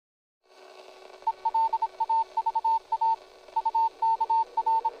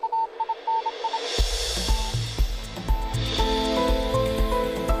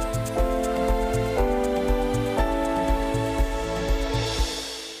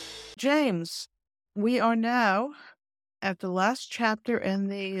James, we are now at the last chapter in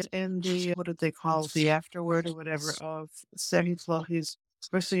the what did they call it, the afterword or whatever of Serhii Plokhy's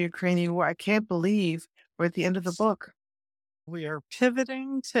Russo-Ukrainian War. I can't believe we're at the end of the book. We are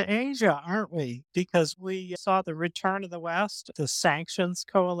pivoting to Asia, aren't we? Because we saw the return of the West, the sanctions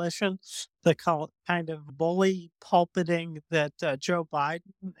coalition, the kind of bully pulpiting that Joe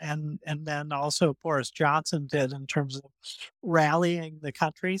Biden and then also Boris Johnson did in terms of rallying the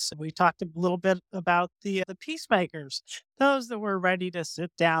countries. We talked a little bit about the peacemakers, those that were ready to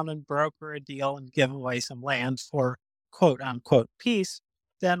sit down and broker a deal and give away some land for quote unquote peace.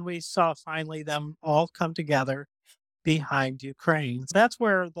 Then we saw finally them all come together behind Ukraine. That's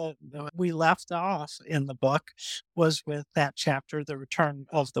where we left off in the book, was with that chapter, The Return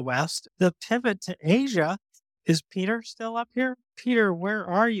of the West. The pivot to Asia, is Peter still up here? Peter, where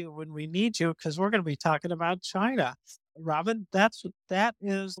are you when we need you? Because we're going to be talking about China. Robin, that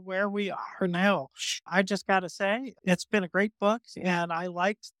is where we are now. I just got to say, it's been a great book, and I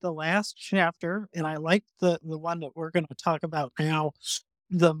liked the last chapter, and I liked the one that we're going to talk about now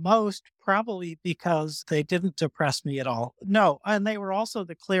the most, probably because they didn't depress me at all. No, and they were also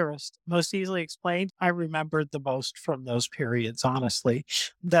the clearest, most easily explained. I remembered the most from those periods, honestly.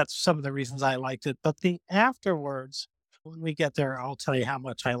 That's some of the reasons I liked it. But the afterwards, when we get there, I'll tell you how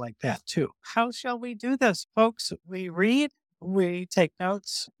much I like that too. How shall we do this, folks? We read, we take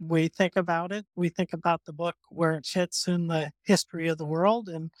notes, we think about it, we think about the book where it fits in the history of the world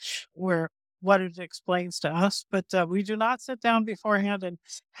and where what it explains to us, but we do not sit down beforehand and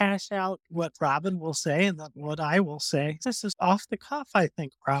hash out what Robin will say and then what I will say. This is off the cuff, I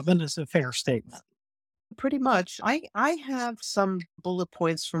think, Robin, is a fair statement. Pretty much. I have some bullet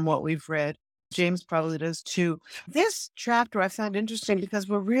points from what we've read. James probably does too. This chapter I found interesting because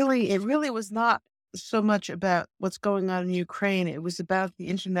it really was not so much about what's going on in Ukraine. It was about the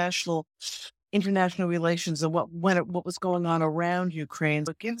international relations and what was going on around Ukraine.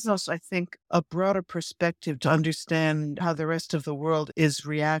 It gives us, I think, a broader perspective to understand how the rest of the world is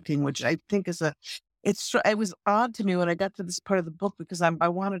reacting, which I think is it was odd to me when I got to this part of the book because I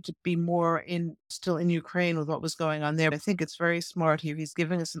wanted to be more still in Ukraine with what was going on there. I think it's very smart here. He's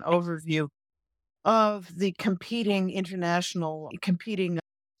giving us an overview of the competing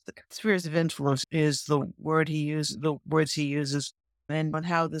spheres of influence is the words he uses, and on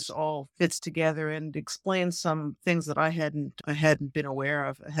how this all fits together, and explains some things that I hadn't been aware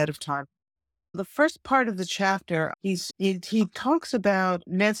of ahead of time. The first part of the chapter, he talks about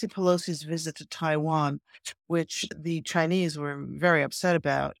Nancy Pelosi's visit to Taiwan, which the Chinese were very upset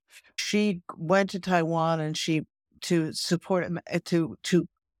about. She went to Taiwan and she to support to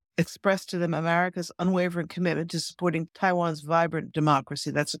express to them America's unwavering commitment to supporting Taiwan's vibrant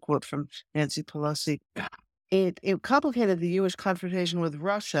democracy. That's a quote from Nancy Pelosi. It complicated the U.S. confrontation with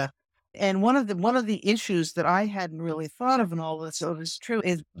Russia. And one of the issues that I hadn't really thought of in all this, so it's true,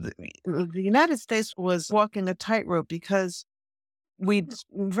 is the United States was walking a tightrope because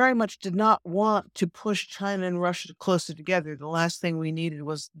very much did not want to push China and Russia closer together. The last thing we needed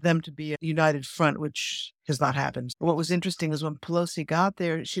was them to be a united front, which has not happened. What was interesting is when Pelosi got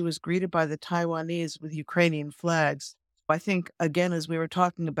there, she was greeted by the Taiwanese with Ukrainian flags. I think, again, as we were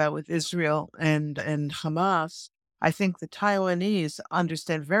talking about with Israel and Hamas, I think the Taiwanese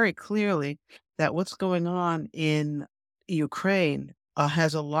understand very clearly that what's going on in Ukraine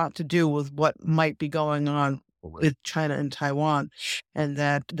has a lot to do with what might be going on with China and Taiwan, and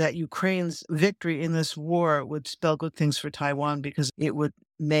that Ukraine's victory in this war would spell good things for Taiwan because it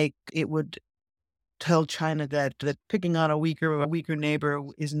would tell China that picking on a weaker neighbor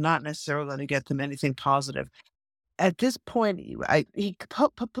is not necessarily going to get them anything positive. At this point,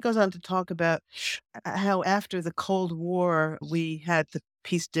 goes on to talk about how after the Cold War, we had the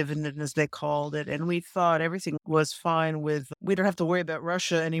peace dividend, as they called it, and we thought everything was fine we don't have to worry about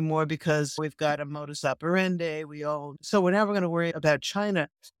Russia anymore because we've got a modus operandi. So we're never going to worry about China.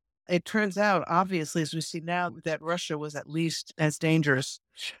 It turns out, obviously, as we see now, that Russia was at least as dangerous.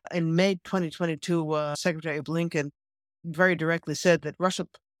 In May 2022, Secretary Blinken very directly said that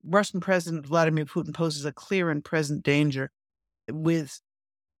Russian President Vladimir Putin poses a clear and present danger, with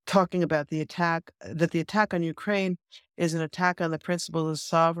talking about the attack on Ukraine is an attack on the principles of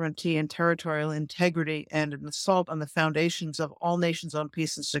sovereignty and territorial integrity and an assault on the foundations of all nations on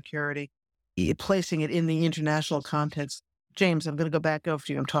peace and security, placing it in the international context. James, I'm going to go back over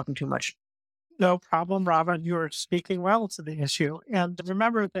to you. I'm talking too much. No problem, Robin. You are speaking well to the issue. And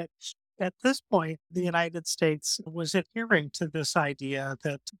remember that at this point, the United States was adhering to this idea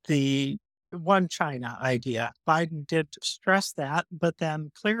that the one China idea. Biden did stress that, but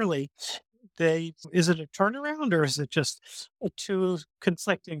then clearly is it a turnaround or is it just two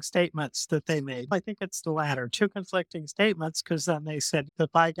conflicting statements that they made? I think it's the latter, two conflicting statements, because then they said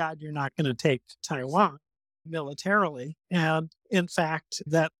that by God, you're not going to take Taiwan militarily. And in fact,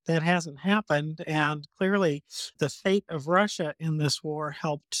 that hasn't happened. And clearly, the fate of Russia in this war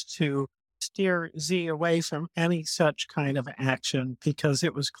helped to steer Z away from any such kind of action because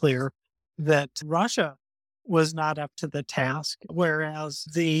it was clear that Russia was not up to the task, whereas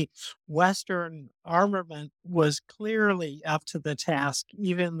the Western armament was clearly up to the task,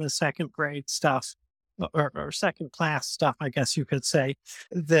 even the second grade stuff or second class stuff, I guess you could say,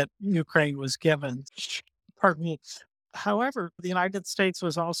 that Ukraine was given. Pardon me. However, the United States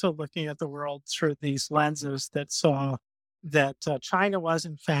was also looking at the world through these lenses that saw that China was,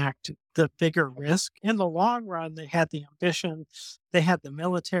 in fact, the bigger risk. In the long run, they had the ambition, they had the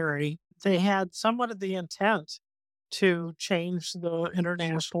military, they had somewhat of the intent to change the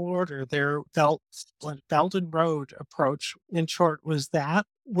international order. Their Belt and Road approach, in short, was that.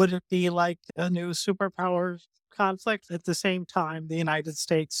 Would it be like a new superpower conflict? At the same time, the United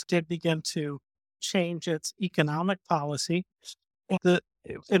States did begin to change its economic policy. The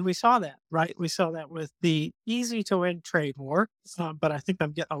and we saw that, right? We saw that with the easy to win trade war. But I think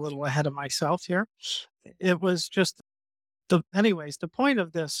I'm getting a little ahead of myself here. It was just the point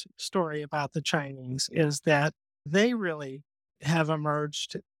of this story about the Chinese is that they really have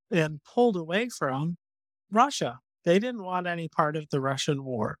emerged and pulled away from Russia. They didn't want any part of the Russian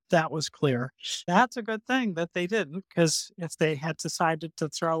war. That was clear. That's a good thing that they didn't, because if they had decided to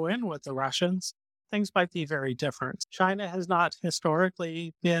throw in with the Russians, things might be very different. China has not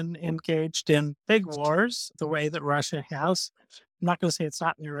historically been engaged in big wars the way that Russia has. I'm not going to say it's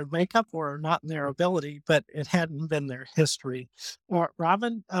not in their makeup or not in their ability, but it hadn't been their history. Or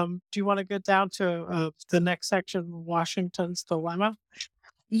Robin, do you want to get down to the next section, Washington's dilemma?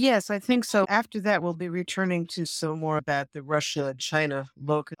 Yes, I think so. After that, we'll be returning to some more about the Russia-China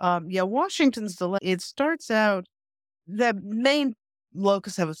locus. Yeah, Washington's dilemma. It starts out the main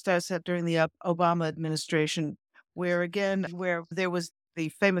locus of it starts out during the Obama administration, where there was the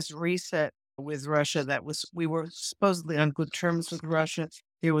famous reset with Russia. That was we were supposedly on good terms with Russia.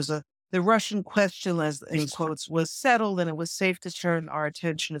 There was a the Russian question, as in quotes, was settled, and it was safe to turn our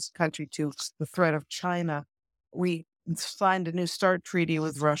attention as a country to the threat of China. We signed a new START treaty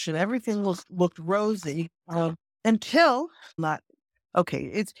with Russia, and everything looked rosy until not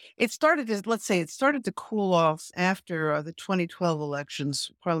okay. It started as let's say it started to cool off after the 2012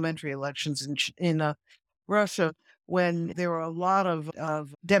 elections, parliamentary elections in Russia, when there were a lot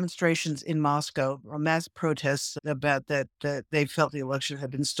of demonstrations in Moscow, or mass protests about that they felt the election had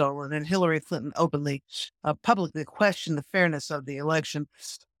been stolen, and Hillary Clinton openly, publicly questioned the fairness of the election.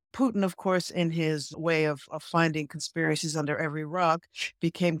 Putin, of course, in his way of finding conspiracies under every rock,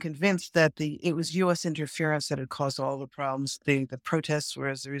 became convinced that it was U.S. interference that had caused all the problems. The protests were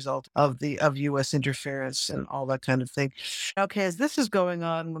as a result of U.S. interference and all that kind of thing. Okay, as this is going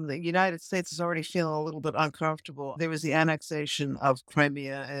on, when the United States is already feeling a little bit uncomfortable, there was the annexation of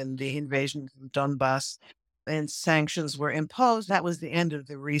Crimea and the invasion of Donbass, and sanctions were imposed. That was the end of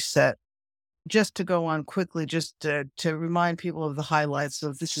the reset. Just to go on quickly, just to remind people of the highlights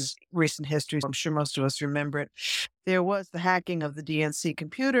of this is recent history. I'm sure most of us remember it. There was the hacking of the DNC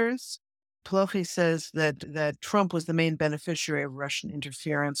computers. Plokhy says that Trump was the main beneficiary of Russian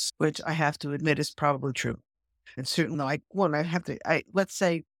interference, which I have to admit is probably true. And certainly, let's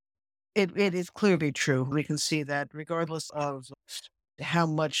say it is clearly true. We can see that regardless of how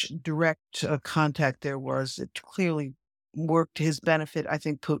much direct contact there was, it clearly worked to his benefit. I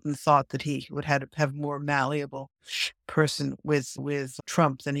think Putin thought that he would have more malleable person with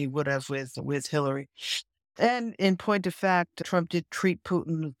Trump than he would have with Hillary. And in point of fact, Trump did treat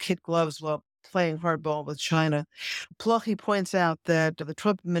Putin with kid gloves while playing hardball with China. Plokhy points out that the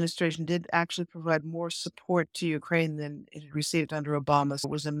Trump administration did actually provide more support to Ukraine than it had received under Obama. So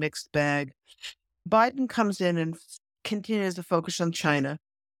it was a mixed bag. Biden comes in and continues to focus on China.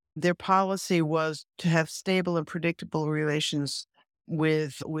 Their policy was to have stable and predictable relations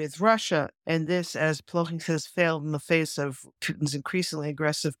with Russia, and this, as Plokhy says, failed in the face of Putin's increasingly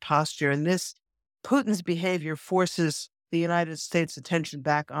aggressive posture. And this Putin's behavior forces the United States' attention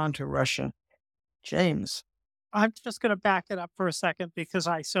back onto Russia. James. I'm just going to back it up for a second because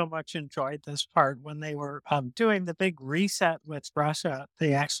I so much enjoyed this part when they were doing the big reset with Russia.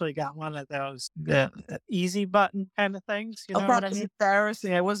 They actually got one of those easy button kind of things. You Oh, know what that I is mean?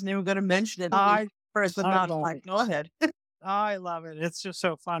 embarrassing. I wasn't even going to mention it I first, but I not love like, it. go ahead. I love it. It's just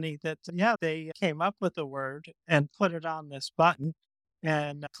so funny that, yeah, they came up with the word and put it on this button.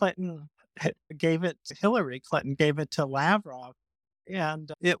 And Hillary Clinton gave it to Lavrov.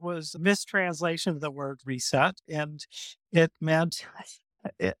 and it was a mistranslation of the word reset, and it meant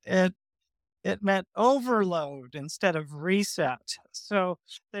it, it it meant overload instead of reset. So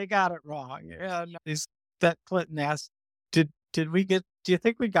they got it wrong. And that Clinton asked, did we get do you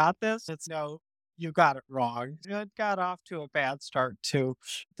think we got this? It's no, you got it wrong. It got off to a bad start too.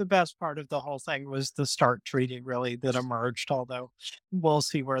 The best part of the whole thing was the START treaty really that emerged, although we'll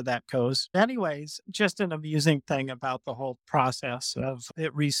see where that goes. Anyways, just an amusing thing about the whole process of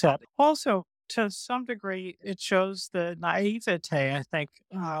it reset. Also, to some degree, it shows the naivete, I think,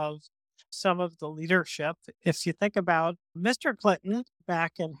 of some of the leadership. If you think about Mr. Clinton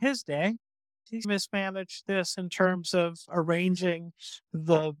back in his day, he mismanaged this in terms of arranging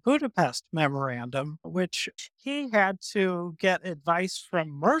the Budapest Memorandum, which he had to get advice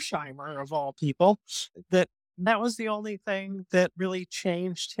from Mersheimer, of all people, that that was the only thing that really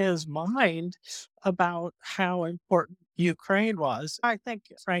changed his mind about how important Ukraine was. I think,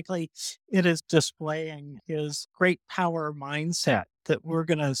 frankly, it is displaying his great power mindset that we're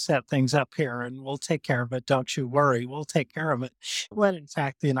going to set things up here and we'll take care of it. Don't you worry, we'll take care of it. When in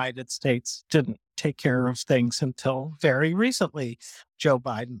fact, the United States didn't take care of things until very recently. Joe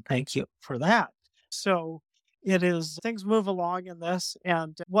Biden, thank you for that. So it is, things move along in this.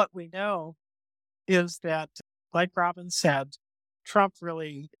 And what we know is that, like Robin said, Trump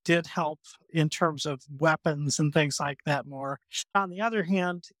really did help in terms of weapons and things like that more. On the other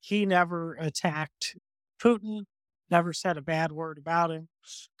hand, he never attacked Putin, never said a bad word about him,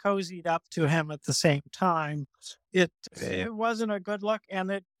 cozied up to him at the same time. It wasn't a good look,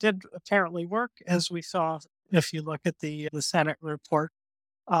 and it did apparently work, as we saw if you look at the Senate report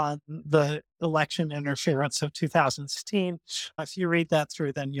on the election interference of 2016. If you read that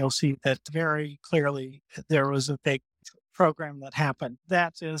through, then you'll see that very clearly there was a big program that happened.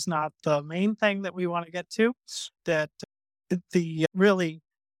 That is not the main thing that we want to get to. That the really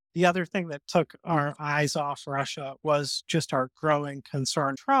the other thing that took our eyes off Russia was just our growing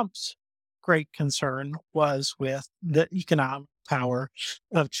concern. Trump's great concern was with the economic power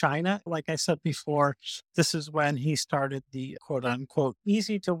of China. Like I said before, this is when he started the quote unquote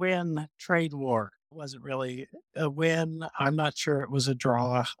easy to win trade war. It wasn't really a win. I'm not sure it was a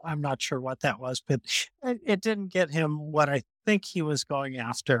draw. I'm not sure what that was, but it didn't get him what I think he was going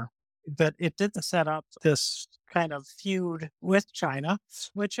after. But it did set up this kind of feud with China,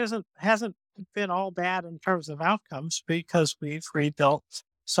 which hasn't been all bad in terms of outcomes because we've rebuilt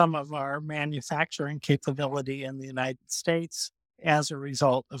some of our manufacturing capability in the United States as a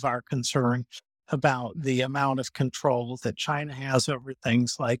result of our concern about the amount of control that China has over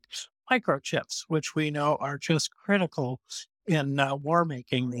things like microchips, which we know are just critical in war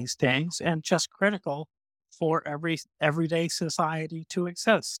making these days and just critical for everyday society to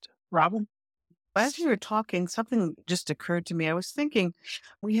exist. Robin? As you were talking, something just occurred to me. I was thinking,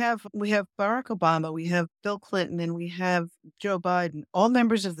 we have Barack Obama, we have Bill Clinton, and we have Joe Biden, all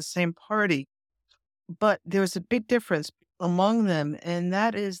members of the same party. But there's a big difference among them, and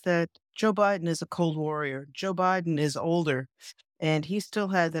that is that Joe Biden is a cold warrior. Joe Biden is older, and he still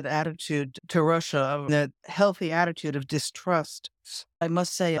had that attitude to Russia, that healthy attitude of distrust. I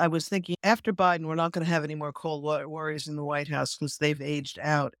must say, I was thinking after Biden, we're not going to have any more cold warriors in the White House because they've aged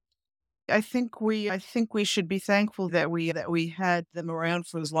out. I think we should be thankful that we had them around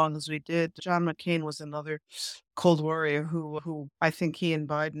for as long as we did. John McCain was another Cold Warrior who I think he and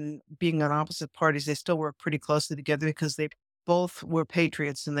Biden, being on opposite parties, they still work pretty closely together because they both were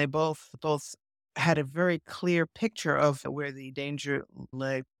patriots and they both had a very clear picture of where the danger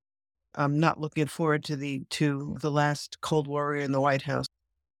lay. I'm not looking forward to the last Cold Warrior in the White House.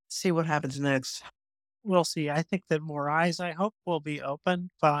 See what happens next. We'll see. I think that more eyes, I hope, will be opened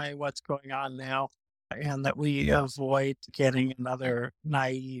by what's going on now and that we avoid getting another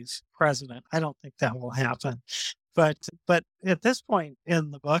naive president. I don't think that will happen. But at this point in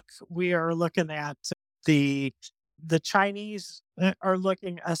the book, we are looking at the the Chinese are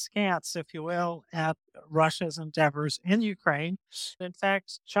looking askance, if you will, at Russia's endeavors in Ukraine. In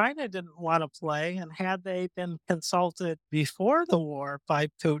fact, China didn't want to play, and had they been consulted before the war by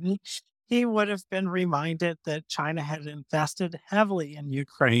Putin, he would have been reminded that China had invested heavily in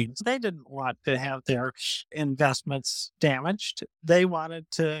Ukraine. They didn't want to have their investments damaged. They wanted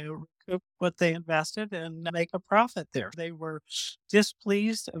to recoup what they invested and make a profit there. They were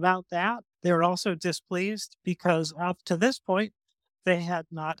displeased about that. They were also displeased because up to this point, they had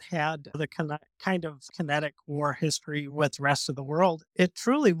not had the kind of kinetic war history with the rest of the world. It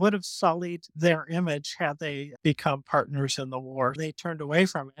truly would have sullied their image had they become partners in the war. They turned away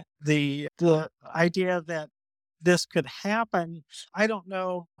from it. The idea that this could happen, I don't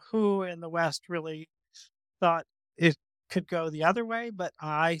know who in the West really thought it could go the other way, but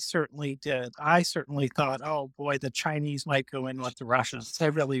I certainly did. I certainly thought, oh boy, the Chinese might go in with the Russians. I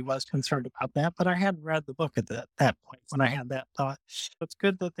really was concerned about that, but I hadn't read the book at that point when I had that thought. It's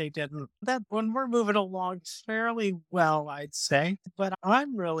good that they didn't. That when we're moving along fairly well, I'd say. But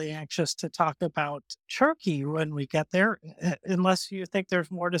I'm really anxious to talk about Turkey when we get there, unless you think there's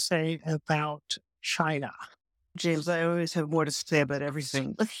more to say about China. James, I always have more to say about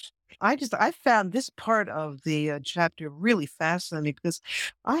everything. I found this part of the chapter really fascinating because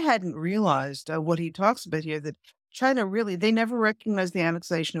I hadn't realized what he talks about here, that China really, they never recognized the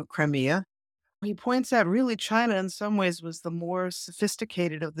annexation of Crimea. He points out really China in some ways was the more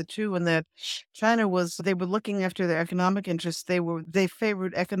sophisticated of the two, and that China was, they were looking after their economic interests. They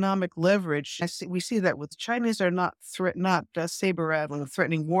favored economic leverage. We see that with Chinese are not saber rattling,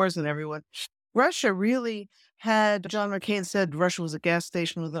 threatening wars on everyone. Russia really had, John McCain said Russia was a gas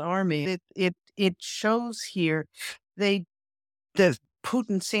station with an army. It shows here they that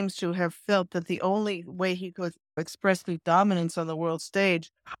Putin seems to have felt that the only way he could express the dominance on the world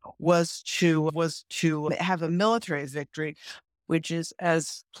stage was to have a military victory, which is,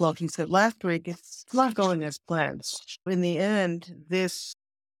 as Plokhy said last week, it's not going as planned. In the end, this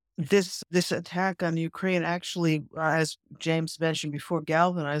attack on Ukraine actually, as James mentioned before,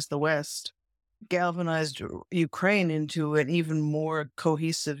 galvanized the West, galvanized Ukraine into an even more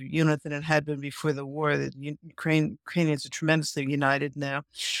cohesive unit than it had been before the war. That Ukrainians are tremendously united now.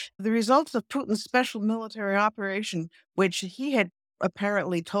 The results of Putin's special military operation, which he had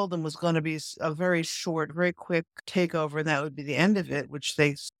apparently told them was going to be a very short, very quick takeover, and that would be the end of it, which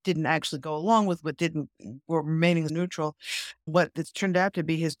they didn't actually go along with, but didn't were remaining neutral. What it's turned out to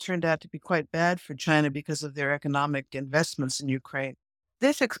be has turned out to be quite bad for China because of their economic investments in Ukraine.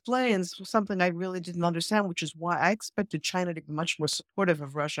 This explains something I really didn't understand, which is why I expected China to be much more supportive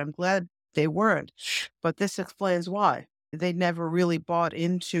of Russia. I'm glad they weren't, but this explains why. They never really bought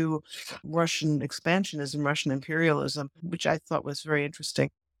into Russian expansionism, Russian imperialism, which I thought was very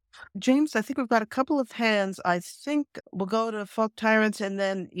interesting. James, I think we've got a couple of hands. I think we'll go to Folk Tyrants and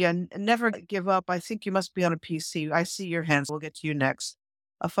then, yeah, never give up. I think you must be on a PC. I see your hands. We'll get to you next.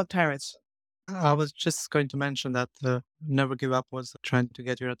 Folk Tyrants. I was just going to mention that Never Give Up was trying to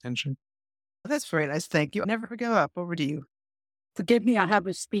get your attention. That's very nice. Thank you. Never give up. Over to you. Forgive me, I have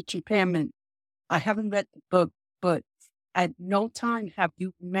a speech impairment. I haven't read the book, but at no time have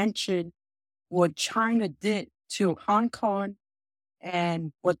you mentioned what China did to Hong Kong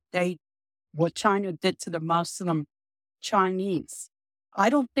and what China did to the Muslim Chinese. I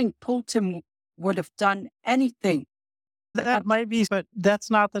don't think Putin would have done anything. That might be, but that's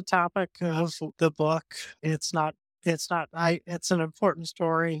not the topic of the book. It's an important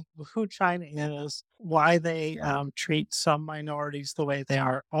story, who China is, why they treat some minorities the way they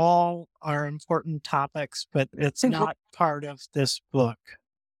are. All are important topics, but it's not part of this book.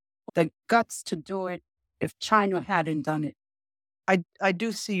 The guts to do it if China hadn't done it. I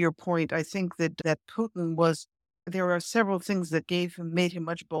do see your point. I think that Putin was, there are several things that made him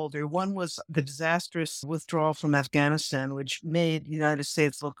much bolder. One was the disastrous withdrawal from Afghanistan, which made the United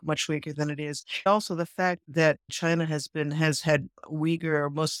States look much weaker than it is. Also, the fact that China has had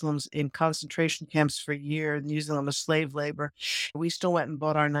Uyghur Muslims in concentration camps for years and using them as slave labor. We still went and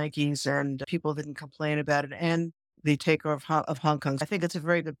bought our Nikes, and people didn't complain about it. And the takeover of Hong Kong. I think it's a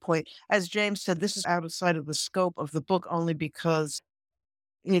very good point. As James said, this is outside of the scope of the book only because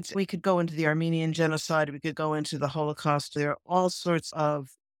we could go into the Armenian genocide, we could go into the Holocaust. There are all sorts of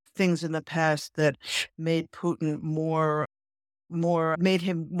things in the past that made Putin made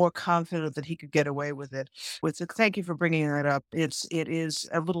him more confident that he could get away with it. Thank you for bringing that up. It is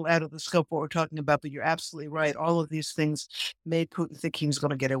a little out of the scope of what we're talking about, but you're absolutely right. All of these things made Putin think he was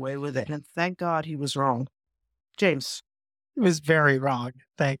going to get away with it, and thank God he was wrong. James. It was very wrong.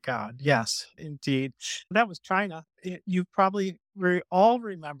 Thank God. Yes, indeed. That was China. You probably all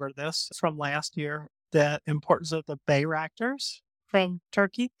remember this from last year, the importance of the Bayraktars from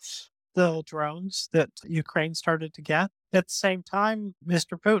Turkey, the drones that Ukraine started to get. At the same time,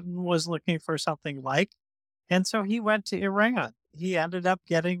 Mr. Putin was looking for something like, and so he went to Iran. He ended up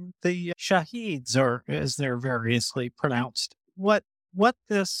getting the Shaheeds, or as they're variously pronounced. What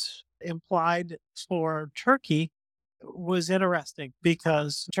this implied for Turkey was interesting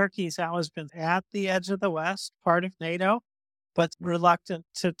because Turkey's always been at the edge of the West, part of NATO, but reluctant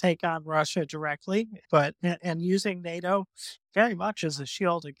to take on Russia directly, and using NATO very much as a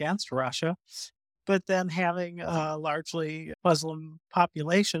shield against Russia. But then having a largely Muslim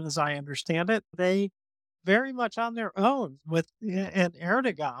population, as I understand it, they very much on their own, and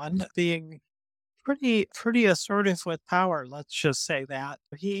Erdogan being pretty assertive with power. Let's just say that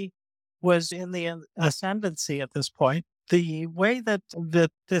he was in the ascendancy at this point. The way that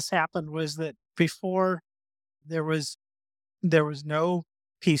this happened was that before there was there was no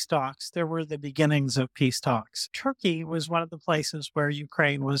peace talks. There were the beginnings of peace talks. Turkey was one of the places where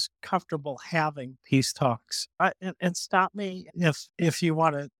Ukraine was comfortable having peace talks. And stop me if you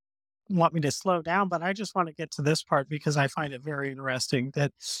want me to slow down, but I just want to get to this part because I find it very interesting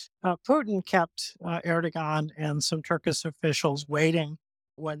that Putin kept Erdogan and some Turkish officials waiting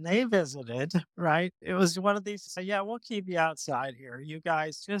when they visited, right? It was one of these, yeah, we'll keep you outside here. You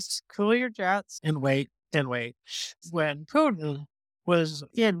guys just cool your jets and wait and wait. When Putin was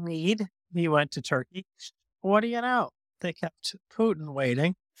in need, he went to Turkey. What do you know? They kept Putin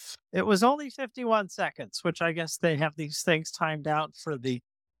waiting. It was only 51 seconds, which I guess they have these things timed out for the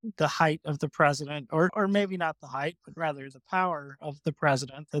height of the president, or maybe not the height, but rather the power of the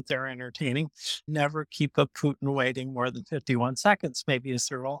president that they're entertaining. Never keep a Putin waiting more than 51 seconds, maybe is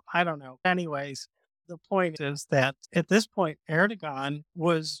the rule. I don't know. Anyways, the point is that at this point, Erdogan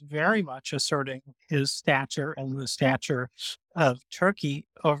was very much asserting his stature and the stature of Turkey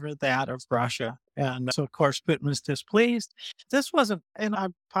over that of Russia. And so, of course, Putin was displeased. This wasn't, and I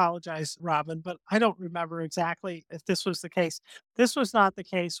apologize, Robin, but I don't remember exactly if this was the case. This was not the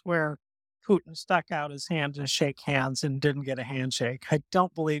case where Putin stuck out his hand to shake hands and didn't get a handshake. I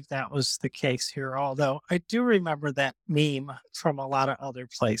don't believe that was the case here, although I do remember that meme from a lot of other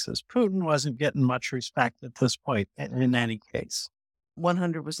places. Putin wasn't getting much respect at this point in any case.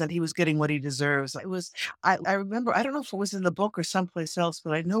 100%. He was getting what he deserves. I remember, I don't know if it was in the book or someplace else,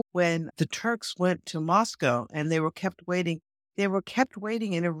 but I know when the Turks went to Moscow and they were kept waiting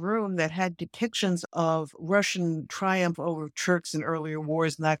in a room that had depictions of Russian triumph over Turks in earlier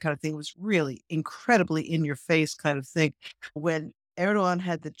wars and that kind of thing. It was really incredibly in your face kind of thing. When Erdogan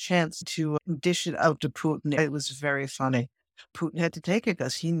had the chance to dish it out to Putin, it was very funny. Putin had to take it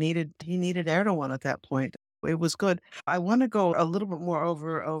because he needed Erdogan at that point. It was good. I want to go a little bit more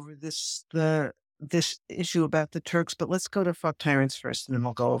over this issue about the Turks, but let's go to fuck tyrants first, and then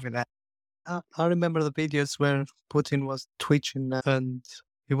we'll go over that. I remember the videos where Putin was twitching and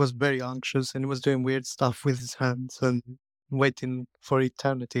he was very anxious and he was doing weird stuff with his hands and waiting for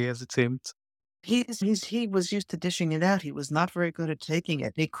eternity, as it seemed. He was used to dishing it out. He was not very good at taking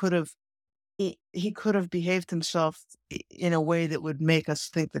it. He could have behaved himself in a way that would make us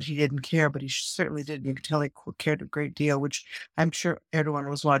think that he didn't care, but he certainly didn't. You could tell he cared a great deal, which I'm sure Erdogan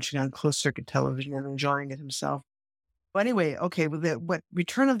was watching on closed circuit television and enjoying it himself. Well, anyway, okay, well, what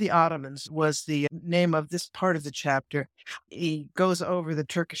Return of the Ottomans was the name of this part of the chapter. He goes over the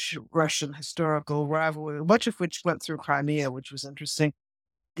Turkish-Russian historical rivalry, much of which went through Crimea, which was interesting.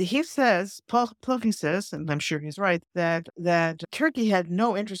 He says, Plokhy says, and I'm sure he's right, that Turkey had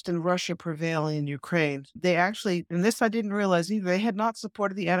no interest in Russia prevailing in Ukraine. They actually, and this I didn't realize either, they had not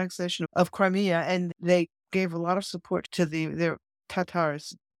supported the annexation of Crimea, and they gave a lot of support to their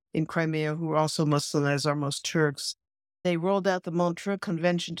Tatars in Crimea, who are also Muslim, as are most Turks. They rolled out the Montreux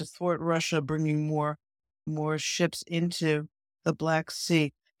Convention to thwart Russia, bringing more ships into the Black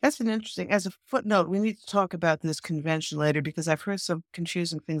Sea. That's an interesting, as a footnote, we need to talk about this convention later because I've heard some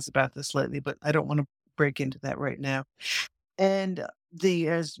confusing things about this lately, but I don't want to break into that right now. And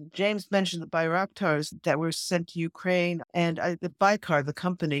as James mentioned, the Bayraktars that were sent to Ukraine and the Baykar, the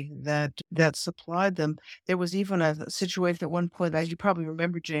company that supplied them, there was even a situation at one point, as you probably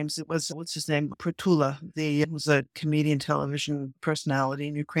remember, James, it was, what's his name? Pratula, was a comedian television personality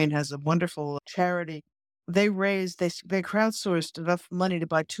in Ukraine, has a wonderful charity. They crowdsourced enough money to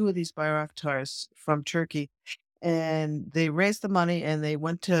buy 2 of these Bayraktars from Turkey. And they raised the money and they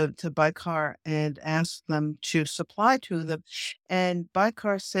went to Baykar and asked them to supply to them. And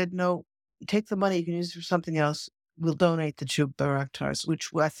Baykar said, no, take the money, you can use it for something else. We'll donate the 2 Bayraktars, which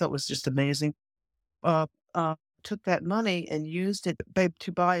I thought was just amazing. Uh, took that money and used it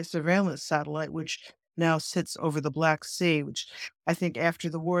to buy a surveillance satellite, which now sits over the Black Sea, which I think after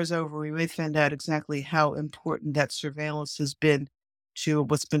the war is over, we may find out exactly how important that surveillance has been to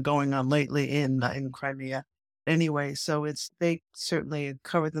what's been going on lately in Crimea. Anyway, so they certainly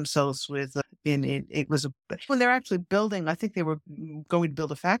covered themselves with it was when they're actually building. I think they were going to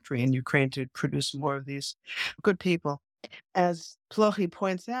build a factory in Ukraine to produce more of these good people. As Plokhy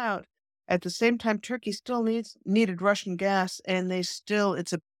points out, at the same time, Turkey still needed Russian gas, and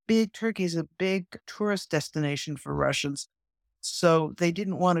Turkey's a big tourist destination for Russians. So they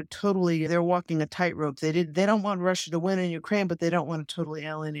didn't want to they're walking a tightrope. They don't want Russia to win in Ukraine, but they don't want to totally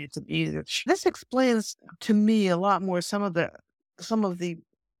alienate them either. This explains to me a lot more some of the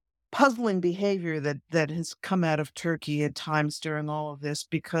puzzling behavior that has come out of Turkey at times during all of this,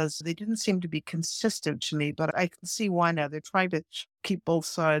 because they didn't seem to be consistent to me, but I can see why now. They're trying to keep both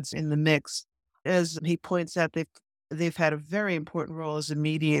sides in the mix. As he points out, they've had a very important role as a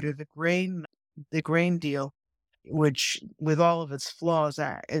mediator. The grain deal, which with all of its flaws,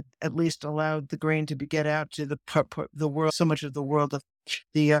 it at least allowed the grain to get out to the world. So much of the world, of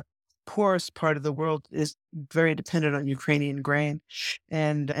the poorest part of the world, is very dependent on Ukrainian grain,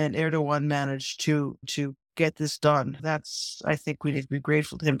 and Erdogan managed to get this done. I think we need to be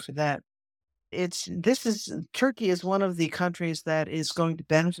grateful to him for that. Turkey is one of the countries that is going to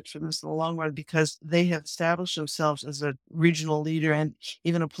benefit from this in the long run because they have established themselves as a regional leader and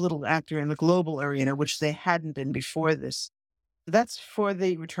even a political actor in the global arena, which they hadn't been before this. That's for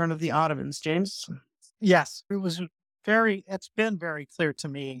the return of the Ottomans, James. Yes, it's been very clear to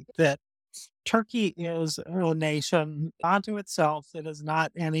me that Turkey is a nation unto itself. It is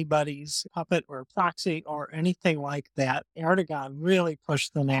not anybody's puppet or proxy or anything like that. Erdogan really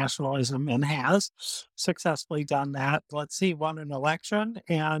pushed the nationalism and has successfully done that. Let's see, won an election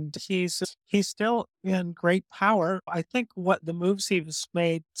and he's still in great power. I think what the moves he's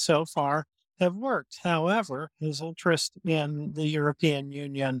made so far have worked. However, his interest in the European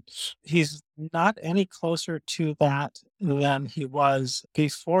Union, he's not any closer to that than he was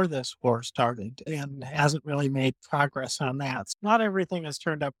before this war started and hasn't really made progress on that. Not everything has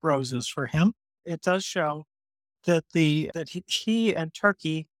turned up roses for him. It does show that he and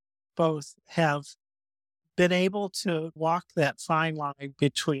Turkey both have been able to walk that fine line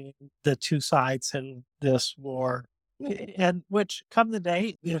between the two sides in this war, and which come the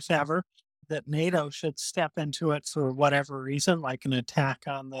day, if ever, that NATO should step into it for whatever reason, like an attack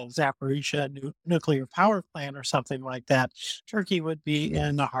on the Zaporizhia nuclear power plant or something like that, Turkey would be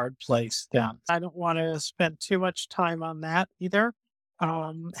in a hard place then. I don't want to spend too much time on that either.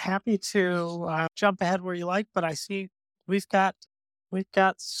 Happy to jump ahead where you like, but I see we've got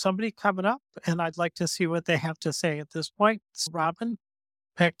somebody coming up, and I'd like to see what they have to say at this point. Robin,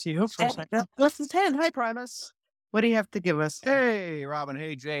 back to you for a second. Less than 10. Hi, Primus. What do you have to give us? Hey, Robin.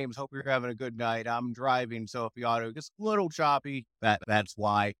 Hey, James. Hope you're having a good night. I'm driving, so if the audio gets a little choppy, that's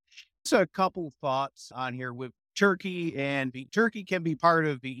why. Just a couple thoughts on here with Turkey, and Turkey can be part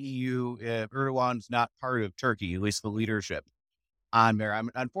of the EU if Erdogan's not part of Turkey, at least the leadership on there.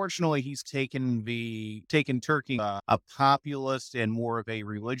 Unfortunately, he's taken Turkey a populist and more of a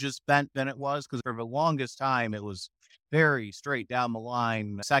religious bent than it was, because for the longest time it was very straight down the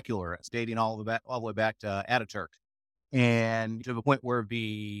line secular, dating all the way back to Ataturk, and to the point where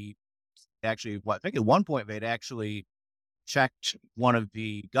I think at one point they'd actually checked one of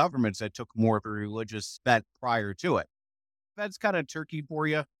the governments that took more of a religious bent prior to it. That's kind of Turkey for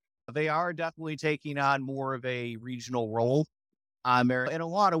you. They are definitely taking on more of a regional role. In a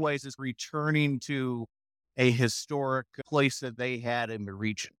lot of ways, it's returning to a historic place that they had in the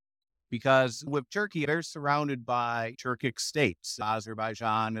region. Because with Turkey, they're surrounded by Turkic states.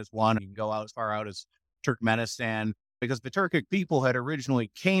 Azerbaijan is one. You can go as far out as Turkmenistan, because the Turkic people had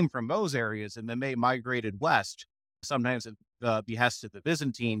originally came from those areas and then they migrated west, sometimes at the behest of the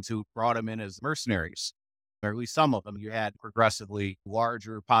Byzantines, who brought them in as mercenaries. Or at least some of them. You had progressively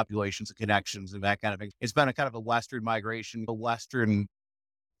larger populations and connections and that kind of thing. It's been a kind of a Western migration, a Western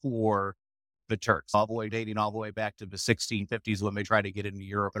for the Turks, dating all the way back to the 1650s when they tried to get into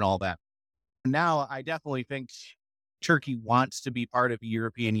Europe and all that. Now, I definitely think Turkey wants to be part of the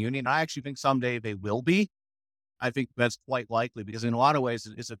European Union. I actually think someday they will be. I think that's quite likely because in a lot of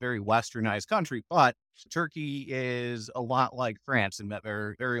ways, it's a very westernized country, but Turkey is a lot like France in that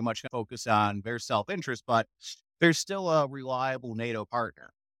they're very much focused on their self-interest, but they're still a reliable NATO partner.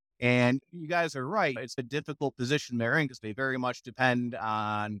 And you guys are right. It's a difficult position they're in because they very much depend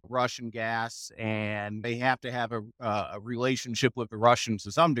on Russian gas, and they have to have a relationship with the Russians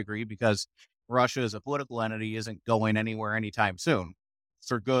to some degree because Russia as a political entity isn't going anywhere anytime soon.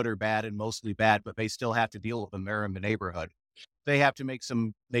 For good or bad, and mostly bad, but they still have to deal with them. They're in the neighborhood. They have to make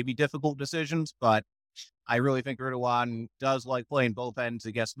some maybe difficult decisions, but I really think Erdogan does like playing both ends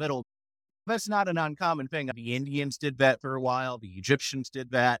against middle. That's not an uncommon thing. The Indians did that for a while. The Egyptians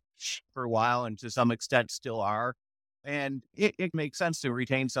did that for a while, and to some extent still are. And it makes sense to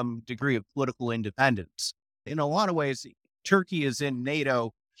retain some degree of political independence. In a lot of ways, Turkey is in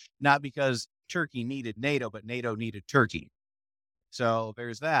NATO, not because Turkey needed NATO, but NATO needed Turkey. So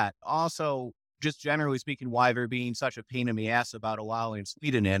there's that. Also, just generally speaking, why they're being such a pain in the ass about allowing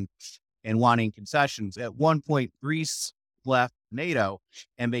Sweden in and wanting concessions. At one point, Greece left NATO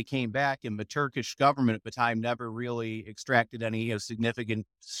and they came back, and the Turkish government at the time never really extracted any significant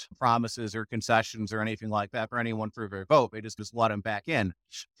promises or concessions or anything like that for anyone for their vote. They just let them back in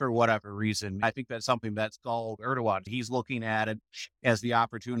for whatever reason. I think that's something that's called Erdogan. He's looking at it as the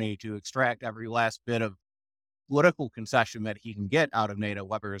opportunity to extract every last bit of political concession that he can get out of NATO,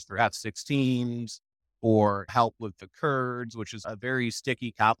 whether it's for F-16s or help with the Kurds, which is a very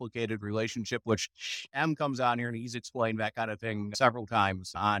sticky, complicated relationship, which M comes on here and he's explained that kind of thing several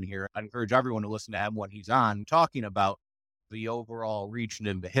times on here. I encourage everyone to listen to M when he's on talking about the overall region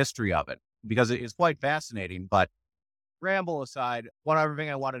and the history of it, because it is quite fascinating. But ramble aside, one other thing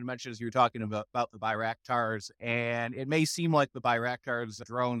I wanted to mention is you were talking about the Bayraktars, and it may seem like the Bayraktars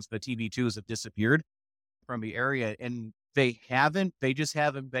drones, the TB2s, have disappeared from the area, and they haven't. They just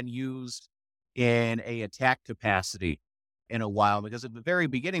haven't been used in a attack capacity in a while, because at the very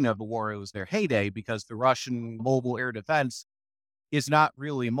beginning of the war, it was their heyday, because the Russian mobile air defense is not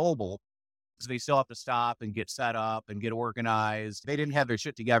really mobile. So they still have to stop and get set up and get organized. They didn't have their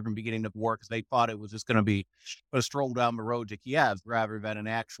shit together in the beginning of the war because they thought it was just going to be a stroll down the road to Kiev rather than an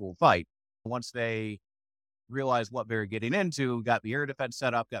actual fight. Once they realized what they were getting into, got the air defense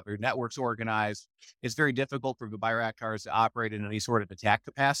set up, got their networks organized, it's very difficult for the Bayraktars to operate in any sort of attack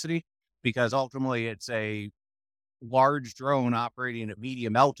capacity, because ultimately it's a large drone operating at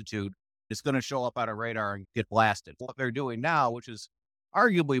medium altitude. It's going to show up on a radar and get blasted. What they're doing now, which is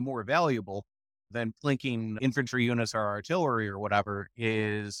arguably more valuable than plinking infantry units or artillery or whatever,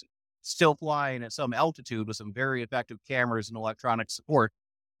 is still flying at some altitude with some very effective cameras and electronic support,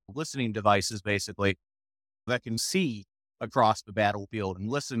 listening devices basically, that can see across the battlefield and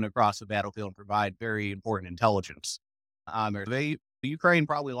listen across the battlefield and provide very important intelligence. Ukraine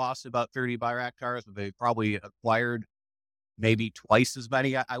probably lost about 30 Bayraktars, but they probably acquired maybe twice as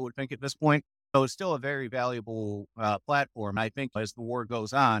many, I would think, at this point. So it's still a very valuable platform. I think as the war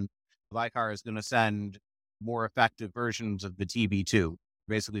goes on, Vicar is going to send more effective versions of the TB2,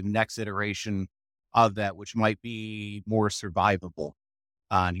 basically the next iteration of that, which might be more survivable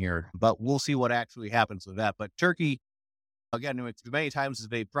on here. But we'll see what actually happens with that. But Turkey, again, many times as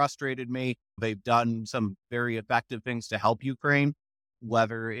they've frustrated me, they've done some very effective things to help Ukraine,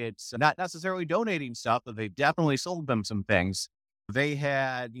 whether it's not necessarily donating stuff, but they've definitely sold them some things. They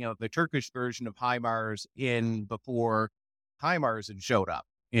had, the Turkish version of HIMARS in before HIMARS had showed up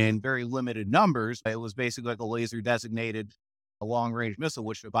in very limited numbers. It was basically like a laser designated a long-range missile,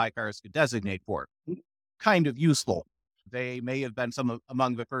 which the Bikars could designate for. Kind of useful. They may have been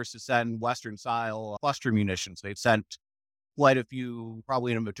among the first to send Western-style cluster munitions. They've sent quite a few,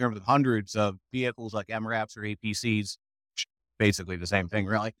 probably in terms of hundreds of vehicles like MRAPs or APCs, basically the same thing,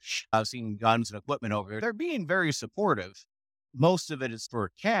 really. I've seen guns and equipment over there. They're being very supportive. Most of it is for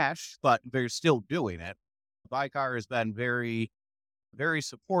cash, but they're still doing it. Baykar has been very, very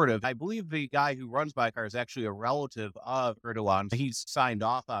supportive. I believe the guy who runs Baykar is actually a relative of Erdogan. He's signed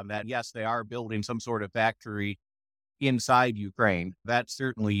off on that. Yes, they are building some sort of factory inside Ukraine. That's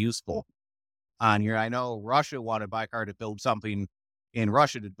certainly useful on here. I know Russia wanted Baykar to build something in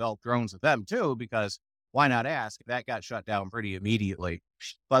Russia to develop drones with them too, because why not ask? That got shut down pretty immediately.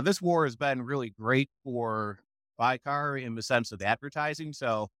 But this war has been really great for Baykar in the sense of advertising.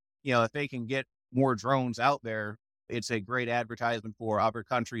 So, if they can get more drones out there, it's a great advertisement for other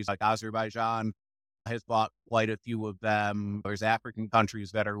countries. Like Azerbaijan has bought quite a few of them. There's African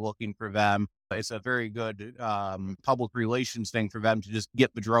countries that are looking for them. It's a very good public relations thing for them to just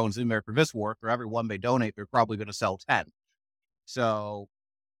get the drones in there for this war. For every one they donate, they're probably going to sell 10. So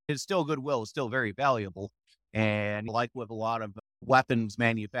it's still goodwill. It's still very valuable. And like with a lot of weapons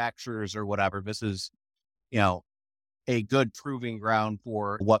manufacturers or whatever, this is, a good proving ground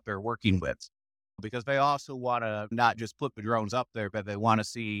for what they're working with, because they also want to not just put the drones up there, but they want to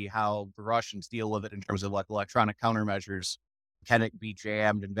see how the Russians deal with it in terms of like electronic countermeasures. Can it be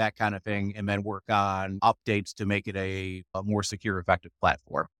jammed and that kind of thing, and then work on updates to make it a more secure, effective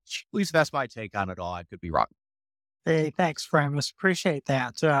platform. At least that's my take on it all. I could be wrong. Hey, thanks, Framus. Appreciate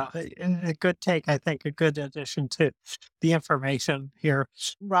that. A good take, I think, a good addition to the information here.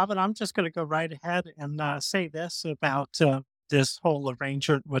 Robin, I'm just going to go right ahead and say this about this whole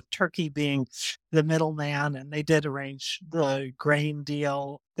arrangement with Turkey being the middleman, and they did arrange the grain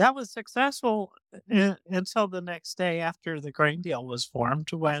deal. That was successful until the next day after the grain deal was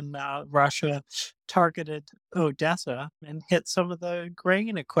formed, when Russia targeted Odessa and hit some of the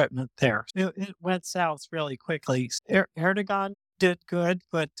grain equipment there. It went south really quickly. Erdogan did good,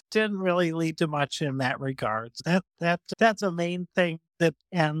 but didn't really lead to much in that regard. That's a main thing that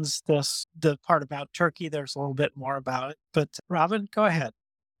ends the part about Turkey. There's a little bit more about it, but Robin, go ahead.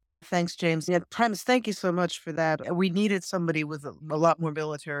 Thanks, James. Yeah, Primus, thank you so much for that. We needed somebody with a lot more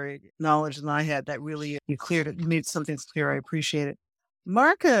military knowledge than I had. That really, you cleared it. You made something clear. I appreciate it.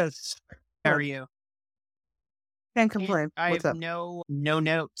 Marcus, How are you? can't complain. I What's have up? no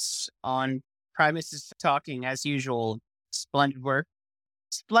notes on Primus is talking as usual. Splendid work.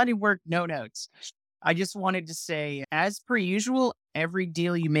 Splendid work, no notes. I just wanted to say, as per usual, every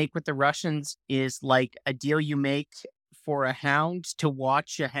deal you make with the Russians is like a deal you make for a hound to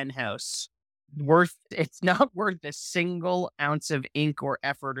watch a hen house. It's not worth a single ounce of ink or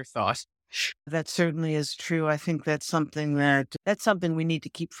effort or thought. That certainly is true. I think that's something we need to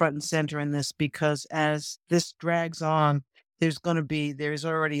keep front and center in this, because as this drags on, there's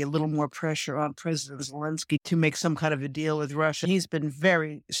already a little more pressure on President Zelensky to make some kind of a deal with Russia. He's been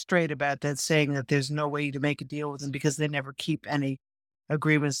very straight about that, saying that there's no way to make a deal with them because they never keep any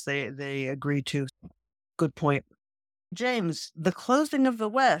agreements they agree to. Good point. James, the closing of the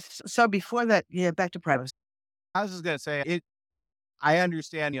West. So before that, yeah, back to privacy. I was just going to say it. I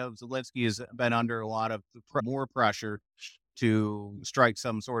understand, Zelensky has been under a lot of more pressure to strike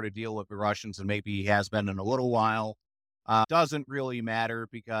some sort of deal with the Russians, and maybe he has been in a little while. Doesn't really matter,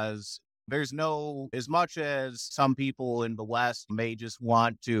 because there's as much as some people in the West may just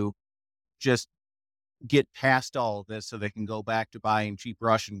want to just get past all of this so they can go back to buying cheap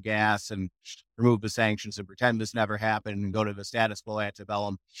Russian gas and remove the sanctions and pretend this never happened and go to the status quo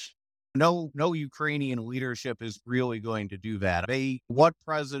antebellum. No Ukrainian leadership is really going to do that. What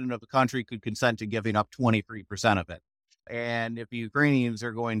president of the country could consent to giving up 23% of it? And if the Ukrainians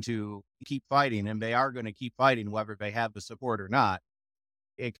are going to keep fighting, and they are going to keep fighting whether they have the support or not,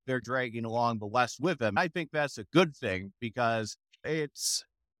 they're dragging along the West with them. I think that's a good thing, because it's,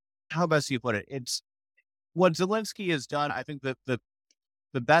 how best do you put it? It's what Zelensky has done. I think that the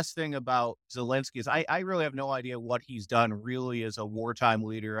best thing about Zelensky is I really have no idea what he's done really as a wartime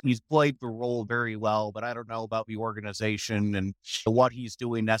leader. He's played the role very well, but I don't know about the organization and what he's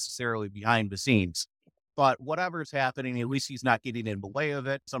doing necessarily behind the scenes. But whatever's happening, at least he's not getting in the way of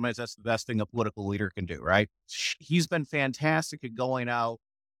it. Sometimes that's the best thing a political leader can do, right? He's been fantastic at going out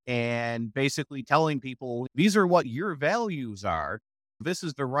and basically telling people, these are what your values are. This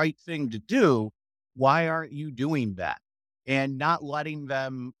is the right thing to do. Why aren't you doing that? And not letting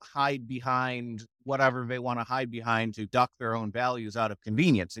them hide behind whatever they want to hide behind to duck their own values out of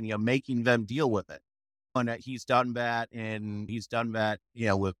convenience, and, making them deal with it. And he's done that,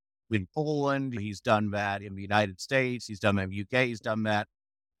 with Poland. He's done that in the United States. He's done that in the UK. He's done that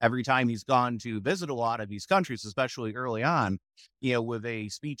every time he's gone to visit a lot of these countries, especially early on, with a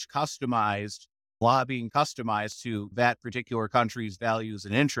speech lobbying customized to that particular country's values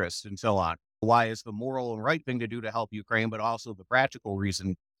and interests and so on. Why is the moral and right thing to do to help Ukraine, but also the practical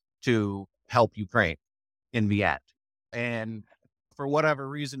reason to help Ukraine in the end. And for whatever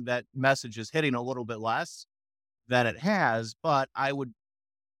reason, that message is hitting a little bit less than it has, but I would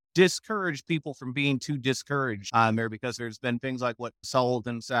discourage people from being too discouraged on there, because there's been things like what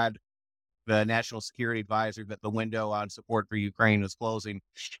Sullivan said, the national security advisor, that the window on support for Ukraine is closing.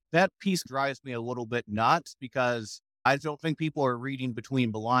 That piece drives me a little bit nuts, because I don't think people are reading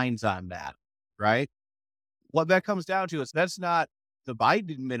between the lines on that, right? What that comes down to is that's not the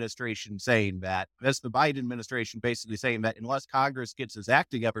Biden administration saying that. That's the Biden administration basically saying that unless Congress gets its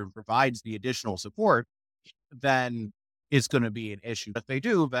act together and provides the additional support, then it's going to be an issue. If they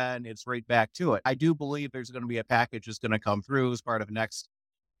do, then it's right back to it. I do believe there's going to be a package that's going to come through as part of the next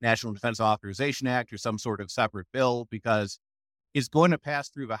National Defense Authorization Act or some sort of separate bill, because it's going to pass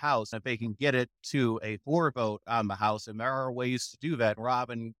through the House. And if they can get it to a floor vote on the House, and there are ways to do that,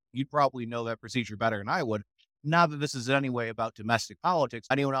 Robin, you'd probably know that procedure better than I would. Not that this is in any way about domestic politics.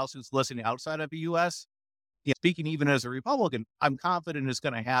 Anyone else who's listening outside of the U.S., speaking even as a Republican, I'm confident it's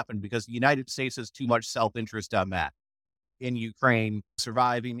going to happen, because the United States has too much self-interest on that, in Ukraine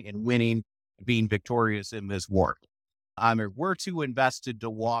surviving and winning, being victorious in this war. We're too invested to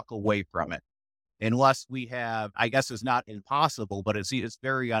walk away from it, unless we have, I guess it's not impossible, but it's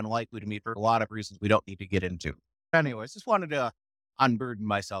very unlikely to me for a lot of reasons we don't need to get into. Anyways, just wanted to unburden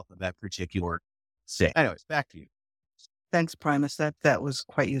myself of that particular thing. Anyways, back to you. Thanks, Primus. That was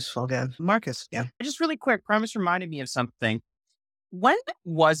quite useful again. Marcus, yeah. Just really quick, Primus reminded me of something. When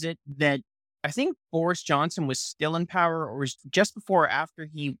was it that I think Boris Johnson was still in power, or was just before or after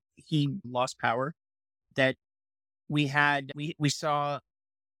he lost power, that we saw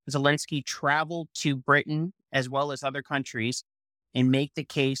Zelensky travel to Britain as well as other countries and make the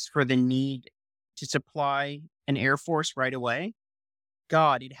case for the need to supply an air force right away?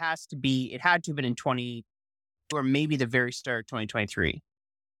 God, it had to have been in 20, or maybe the very start of 2023.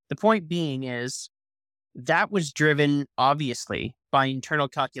 The point being is that was driven obviously by internal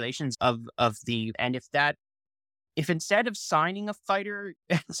calculations and if instead of signing a fighter,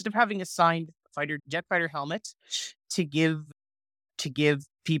 instead of having a signed jet fighter helmet to give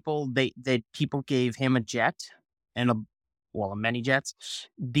people, that people gave him a jet and many jets,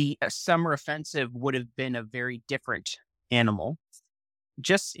 the summer offensive would have been a very different animal.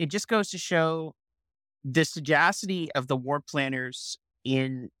 It just goes to show the sagacity of the war planners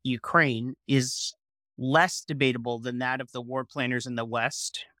in Ukraine is less debatable than that of the war planners in the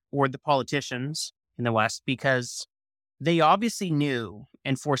West or the politicians in the West, because they obviously knew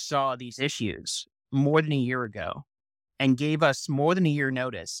and foresaw these issues more than a year ago and gave us more than a year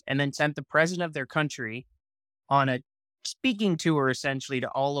notice, and then sent the president of their country on a speaking tour essentially to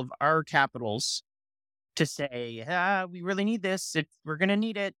all of our capitals to say, we really need this. We're going to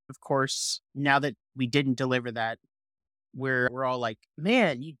need it. Of course, now that we didn't deliver that, we're all like,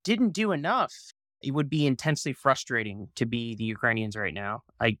 man, you didn't do enough. It would be intensely frustrating to be the Ukrainians right now.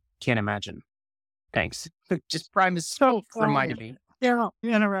 I can't imagine. Thanks. Just Primus So, reminded me. yeah,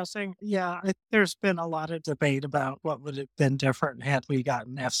 interesting. Yeah, there's been a lot of debate about what would have been different had we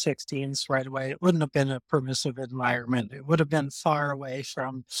gotten F-16s right away. It wouldn't have been a permissive environment. It would have been far away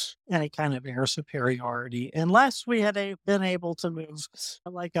from any kind of air superiority, unless we had been able to move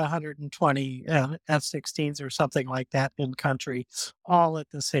like 120 F-16s or something like that in country all at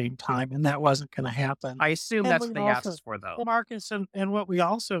the same time, and that wasn't going to happen. I assume And that's we what they also- asked for, though. Marcus, and what we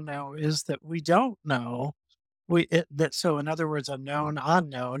also know is that we don't know so in other words, a known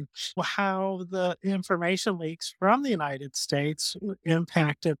unknown, how the information leaks from the United States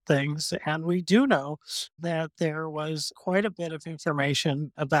impacted things. And we do know that there was quite a bit of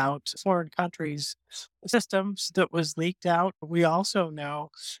information about foreign countries' systems that was leaked out. We also know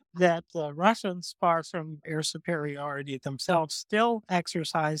that the Russians, far from air superiority themselves, still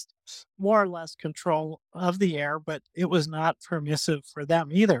exercised more or less control of the air, but it was not permissive for them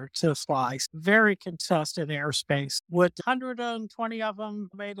either to fly. Very contested airspace. Would 120 of them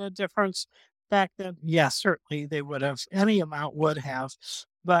made a difference back then? Yes, certainly they would have. Any amount would have.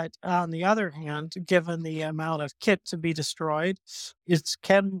 But on the other hand, given the amount of kit to be destroyed, it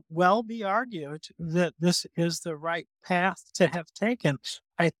can well be argued that this is the right path to have taken.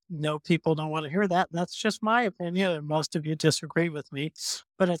 I know people don't want to hear that. That's just my opinion, and most of you disagree with me.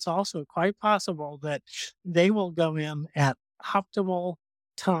 But it's also quite possible that they will go in at optimal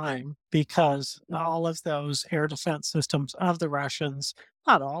time because all of those air defense systems of the Russians,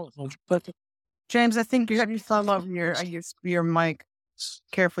 not all of them, but James, I think you have your thumb over your mic.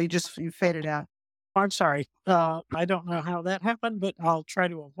 Carefully, you faded out. I'm sorry. I don't know how that happened, but I'll try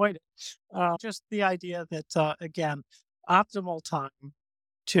to avoid it. Just the idea that, again, optimal time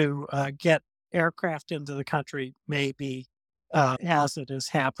to get aircraft into the country may be as it has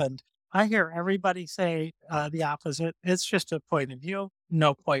happened. I hear everybody say the opposite. It's just a point of view.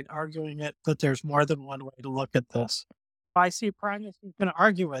 No point arguing it, but there's more than one way to look at this. I see Primus is going to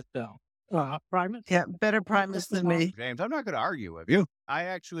argue it, though. Primus? Yeah, better Primus than me. James, I'm not going to argue with you. I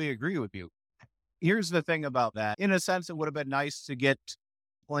actually agree with you. Here's the thing about that. In a sense, it would have been nice to get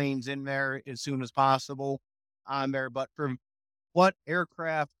planes in there as soon as possible on there, but from what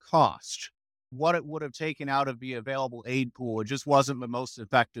aircraft cost, what it would have taken out of the available aid pool, it just wasn't the most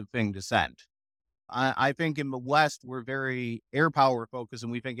effective thing to send. I think in the West, we're very air power focused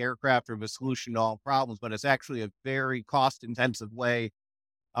and we think aircraft are the solution to all problems, but it's actually a very cost intensive way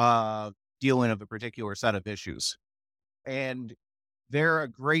of dealing with a particular set of issues. And they're a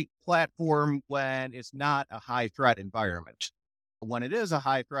great platform when it's not a high threat environment. When it is a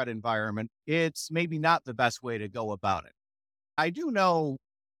high threat environment, it's maybe not the best way to go about it. I do know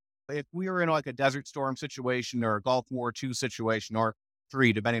if we were in like a Desert Storm situation or a Gulf War II situation, or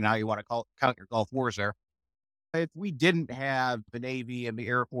 3, depending on how you want to count your Gulf Wars there, if we didn't have the Navy and the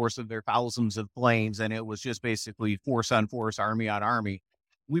Air Force of their thousands of planes and it was just basically force on force, army on army,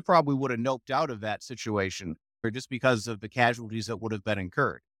 we probably would have noped out of that situation, or just because of the casualties that would have been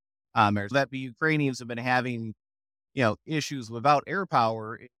incurred. That the Ukrainians have been having, issues without air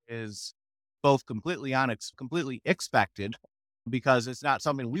power is both completely expected, because it's not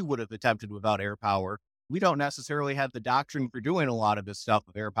something we would have attempted without air power. We don't necessarily have the doctrine for doing a lot of this stuff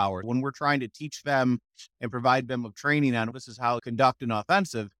with air power. When we're trying to teach them and provide them with training on this is how to conduct an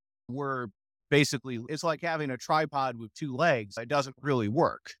offensive, we're basically, it's like having a tripod with 2 legs. It doesn't really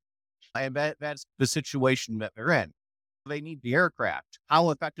work. And that's the situation that they're in. They need the aircraft. How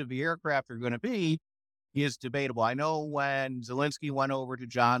effective the aircraft are going to be is debatable. I know when Zelensky went over to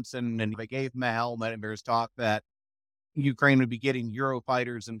Johnson and they gave him a helmet and there's talk that Ukraine would be getting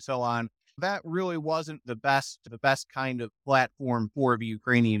Eurofighters and so on, that really wasn't the best kind of platform for the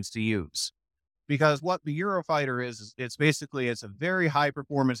Ukrainians to use. Because what the Eurofighter is it's a very high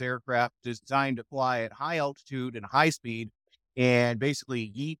performance aircraft designed to fly at high altitude and high speed and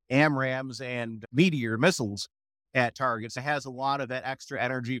basically yeet AMRAAMs and Meteor missiles at targets. It has a lot of that extra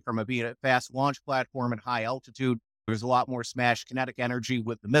energy from being a fast launch platform at high altitude. There's a lot more smash kinetic energy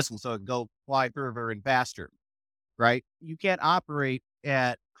with the missile, so it can go fly further and faster, right? You can't operate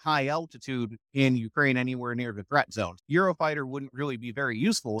at high altitude in Ukraine anywhere near the threat zone. Eurofighter wouldn't really be very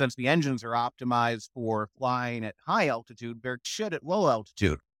useful since the engines are optimized for flying at high altitude. They're shit at low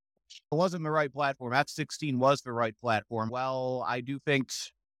altitude. It wasn't the right platform. F-16 was the right platform. Well, I do think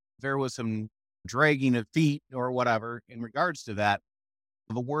there was some dragging of feet or whatever in regards to that.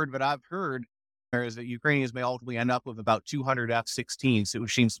 The word that I've heard is that Ukrainians may ultimately end up with about 200 F-16s,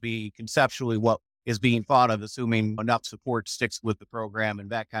 which seems to be conceptually what is being thought of, assuming enough support sticks with the program and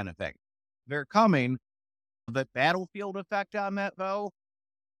that kind of thing. They're coming. The battlefield effect on that, though,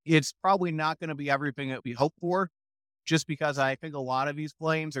 it's probably not going to be everything that we hope for, just because I think a lot of these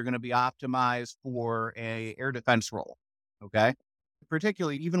planes are going to be optimized for a air defense role. Okay.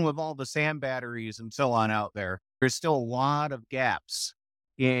 Particularly, even with all the SAM batteries and so on out there, there's still a lot of gaps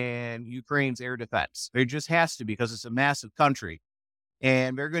in Ukraine's air defense. There just has to be because it's a massive country.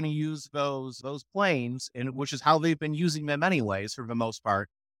 And they're going to use those planes, and which is how they've been using them anyways, for the most part,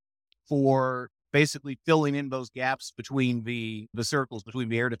 for basically filling in those gaps between the circles, between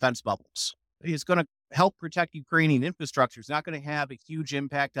the air defense bubbles. It's going to help protect Ukrainian infrastructure. It's not going to have a huge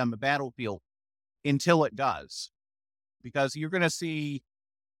impact on the battlefield until it does, because you're going to see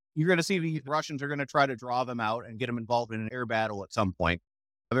the Russians are going to try to draw them out and get them involved in an air battle at some point.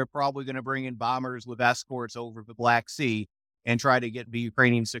 They're probably going to bring in bombers with escorts over the Black Sea and try to get the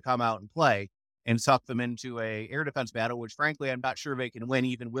Ukrainians to come out and play and suck them into a air defense battle, which frankly, I'm not sure they can win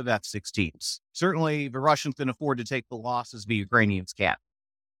even with F-16s. Certainly the Russians can afford to take the losses the Ukrainians can.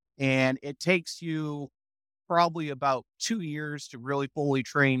 And it takes you probably about 2 years to really fully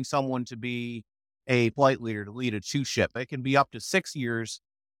train someone to be a flight leader, to lead a two-ship. It can be up to 6 years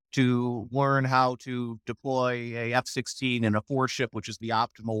to learn how to deploy a F-16 and a four-ship, which is the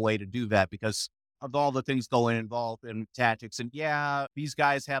optimal way to do that because of all the things going involved in tactics. And yeah, these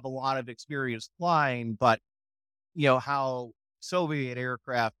guys have a lot of experience flying, but how Soviet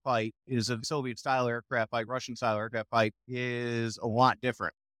aircraft fight is a Soviet-style aircraft fight, Russian-style aircraft fight is a lot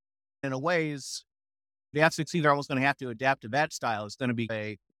different. In a ways, the F-16 are almost going to have to adapt to that style. It's going to be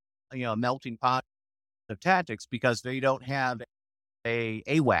a melting pot of tactics because they don't have a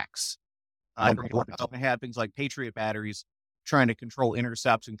AWACS. They don't have things like Patriot batteries trying to control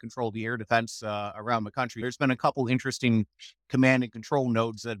intercepts and control the air defense around the country. There's been a couple interesting command and control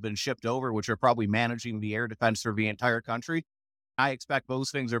nodes that have been shipped over, which are probably managing the air defense for the entire country. I expect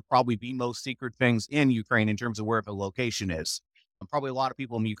those things are probably the most secret things in Ukraine in terms of where the location is. And probably a lot of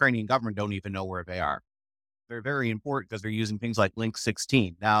people in the Ukrainian government don't even know where they are. They're very important because they're using things like Link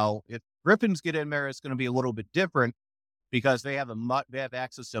 16. Now, if Griffins get in there, it's going to be a little bit different because they have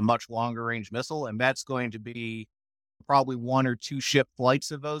access to a much longer range missile, and that's going to be probably 1 or 2 ship flights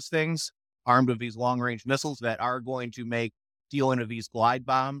of those things armed with these long range missiles that are going to make dealing with these glide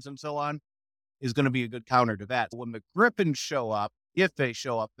bombs and so on is going to be a good counter to that. When the Griffins show up, if they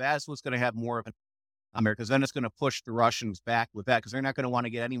show up, that's what's going to have more of an because then it's going to push the Russians back with that because they're not going to want to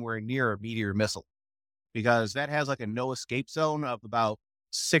get anywhere near a Meteor missile because that has like a no escape zone of about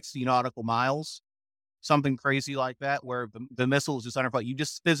 60 nautical miles, something crazy like that, where the missile is just underfoot. You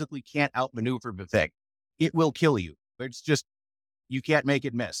just physically can't outmaneuver the thing. It will kill you. It's just, you can't make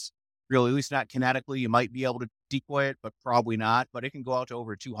it miss. Really, at least not kinetically. You might be able to decoy it, but probably not. But it can go out to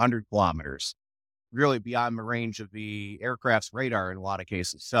over 200 kilometers, really beyond the range of the aircraft's radar in a lot of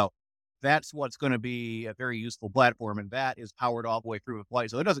cases. So that's what's going to be a very useful platform, and that is powered all the way through the flight.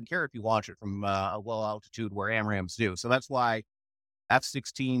 So it doesn't care if you launch it from a low altitude where AMRAAMs do. So that's why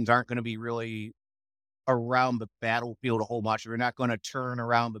F-16s aren't going to be really around the battlefield a whole much. They're not going to turn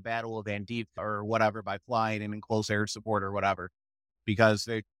around the Battle of Andip or whatever by flying in close air support or whatever, because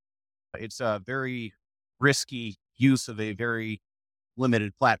it's a very risky use of a very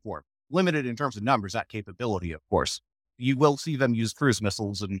limited platform. Limited in terms of numbers, not capability, of course. You will see them use cruise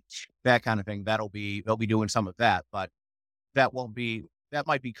missiles and that kind of thing. They'll be doing some of that, but that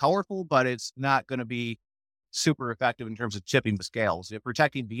might be colorful, but it's not going to be super effective in terms of tipping the scales.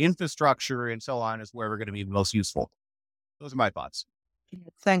 Protecting the infrastructure and so on is where we're going to be the most useful. Those are my thoughts.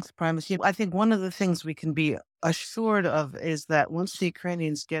 Thanks, Primus. I think one of the things we can be assured of is that once the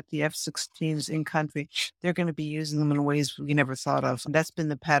Ukrainians get the F-16s in country, they're going to be using them in ways we never thought of. And that's been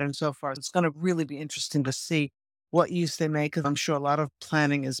the pattern so far. It's going to really be interesting to see what use they make, because I'm sure a lot of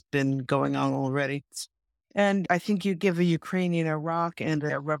planning has been going on already. And I think you give a Ukrainian a rock and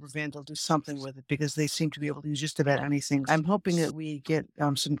a rubber band, they'll do something with it because they seem to be able to use just about anything. I'm hoping that we get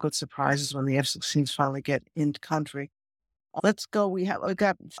some good surprises when the F-16s finally get into country. Let's go. We've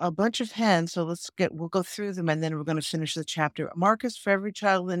got a bunch of hands, so we'll go through them and then we're going to finish the chapter. Marcus, for every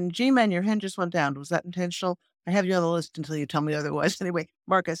child in G-Man, your hand just went down. Was that intentional? I have you on the list until you tell me otherwise. Anyway,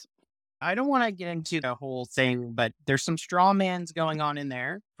 Marcus. I don't want to get into the whole thing, but there's some straw mans going on in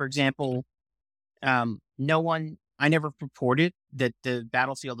there. For example, I never purported that the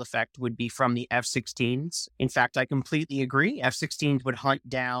battlefield effect would be from the F-16s. In fact, I completely agree. F-16s would hunt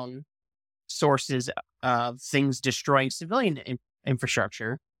down sources of things destroying civilian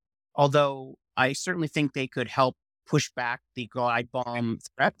infrastructure. Although I certainly think they could help push back the glide bomb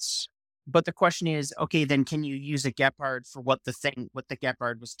threats. But the question is, okay, then can you use a Gepard for what the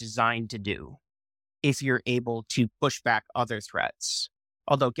Gepard was designed to do if you're able to push back other threats?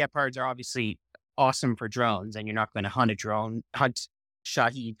 Although Gepards are obviously awesome for drones and you're not going to hunt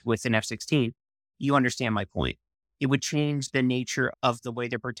Serhii with an F-16. You understand my point. It would change the nature of the way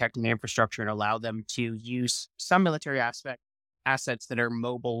they're protecting their infrastructure and allow them to use some military assets that are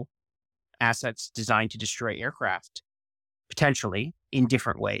mobile assets designed to destroy aircraft, potentially in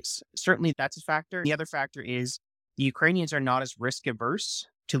different ways. Certainly that's a factor. The other factor is the Ukrainians are not as risk averse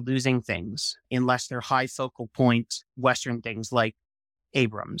to losing things unless they're high focal point Western things like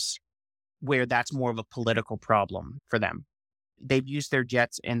Abrams, where that's more of a political problem for them. They've used their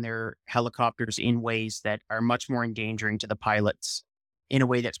jets and their helicopters in ways that are much more endangering to the pilots in a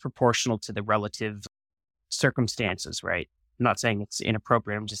way that's proportional to the relative circumstances, right? I'm not saying it's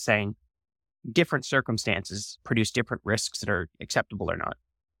inappropriate. I'm just saying different circumstances produce different risks that are acceptable or not.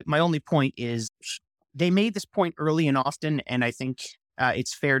 My only point is they made this point early and often, and I think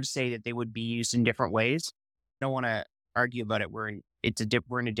it's fair to say that they would be used in different ways. I don't want to argue about it. We're in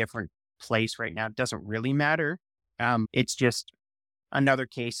a different place right now. It doesn't really matter. It's just another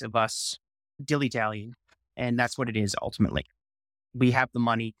case of us dilly-dallying, and that's what it is ultimately. We have the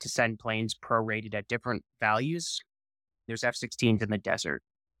money to send planes prorated at different values. There's F-16s in the desert.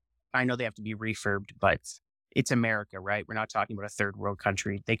 I know they have to be refurbed, but it's America, right? We're not talking about a third world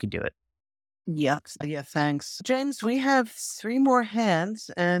country. They could do it. Yeah, thanks. James, we have 3 more hands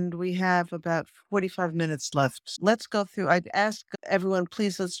and we have about 45 minutes left. Let's go through. I'd ask everyone,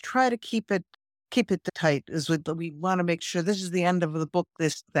 please, let's try to keep it tight as we want to make sure this is the end of the book.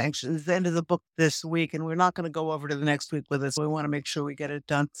 It's the end of the book this week, and we're not going to go over to the next week with this. We want to make sure we get it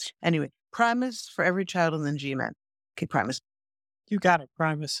done. Anyway, Primus for every child and then G-Man. Okay, Primus. You got it,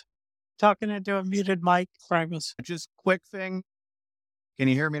 Primus. Talking into a muted mic, Primus. Just quick thing. Can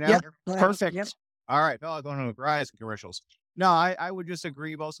you hear me now? Yep. Perfect. Yep. All right. Well, going to Verizon commercials. No, I would just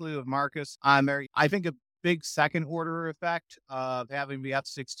agree mostly with Marcus. I think a big second order effect of having the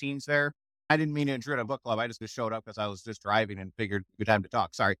F-16s there. I didn't mean to intrude a book club. I just showed up because I was just driving and figured good time to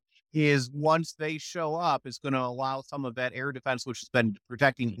talk. Sorry. Is once they show up, it's going to allow some of that air defense, which has been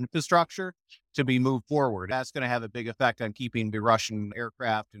protecting infrastructure, to be moved forward. That's going to have a big effect on keeping the Russian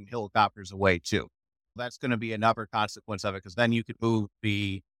aircraft and helicopters away too. That's going to be another consequence of it, because then you could move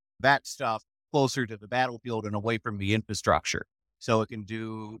that stuff closer to the battlefield and away from the infrastructure, so it can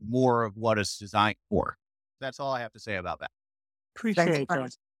do more of what it's designed for. That's all I have to say about that. Appreciate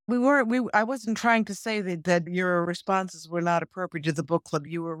that. I wasn't trying to say that your responses were not appropriate to the book club.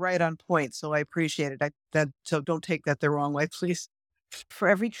 You were right on point, so I appreciate it. So don't take that the wrong way, please. For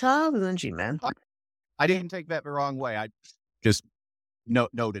every child and then G-Man. I didn't take that the wrong way. I just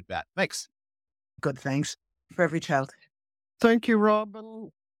noted that. Thanks. Good, thanks. For every child. Thank you,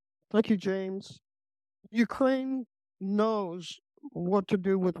 Robin. Thank you, James. Ukraine knows what to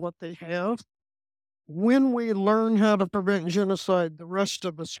do with what they have. When we learn how to prevent genocide, the rest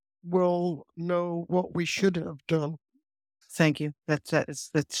of us will know what we should have done. Thank you.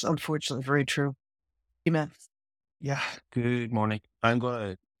 That's unfortunately very true. Amen. Yeah, good morning. I'm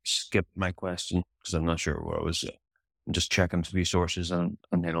going to skip my question because I'm not sure where I was. I'm just checking the resources and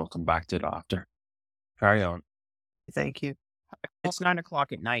then I'll come back to it after. Carry on. Thank you. It's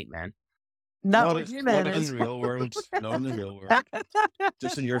 9:00 at night, man. Not Not with you, man. in the real world. Not in the real world.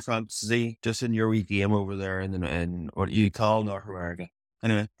 Just in your fantasy, just in your wee game over there in what you call North America.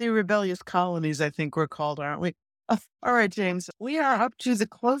 Anyway. The rebellious colonies, I think we're called, aren't we? All right, James. We are up to the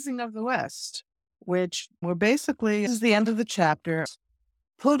closing of the West, which this is the end of the chapter.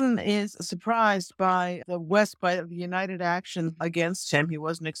 Putin is surprised by the united action against him. He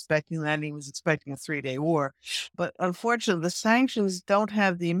wasn't expecting that. He was expecting a 3-day war. But unfortunately, the sanctions don't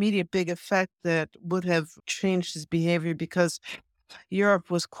have the immediate big effect that would have changed his behavior, because Europe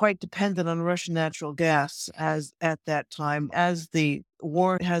was quite dependent on Russian natural gas at that time. As the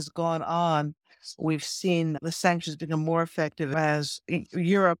war has gone on, we've seen the sanctions become more effective, as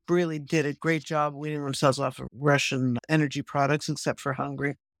Europe really did a great job weaning themselves off of Russian energy products, except for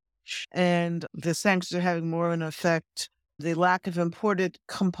Hungary. And the sanctions are having more of an effect. The lack of imported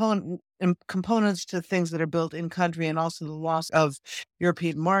components to things that are built in country, and also the loss of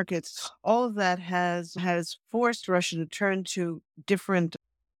European markets, all of that has forced Russia to turn to different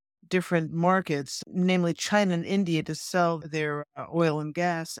different markets, namely China and India, to sell their oil and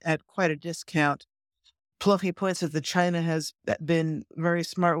gas at quite a discount. Plokhy points out that China has been very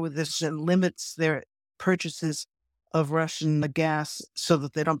smart with this and limits their purchases of Russian gas so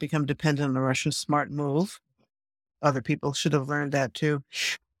that they don't become dependent on the Russian. Smart move. Other people should have learned that too.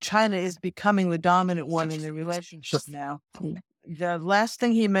 China is becoming the dominant one in the relationship now. The last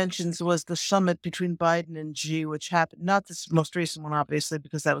thing he mentions was the summit between Biden and Xi, which happened, not this most recent one, obviously,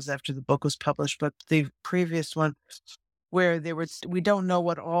 because that was after the book was published, but the previous one, where we don't know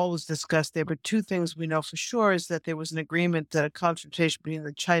what all was discussed there, but two things we know for sure is that there was an agreement that a confrontation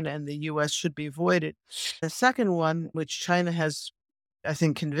between China and the U.S. should be avoided. The second one, which China has, I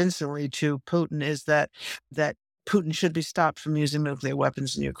think, convincingly to Putin, is that Putin should be stopped from using nuclear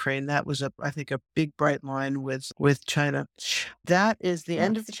weapons in Ukraine. That was, I think, a big bright line with China. That is the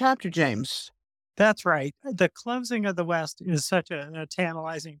end of the chapter, James. That's right. The Closing of the West is such a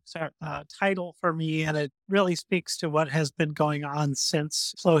tantalizing title for me, and it really speaks to what has been going on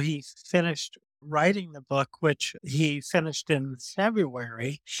since Plokhy finished writing the book, which he finished in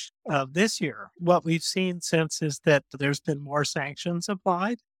February of this year. What we've seen since is that there's been more sanctions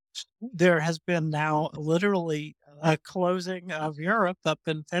applied. There has been now literally a closing of Europe up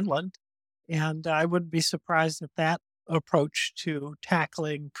in Finland, and I wouldn't be surprised if that approach to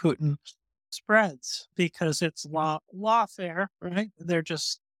tackling Putin spreads because it's lawfare, right? They're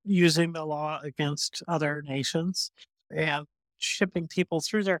just using the law against other nations and shipping people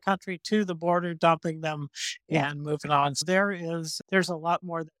through their country to the border, dumping them, and moving on. So there's a lot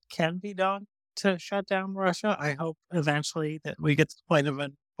more that can be done to shut down Russia. I hope eventually that we get to the point of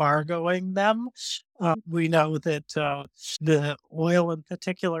embargoing them. We know that the oil in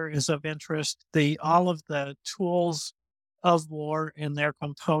particular is of interest. All of the tools of war and their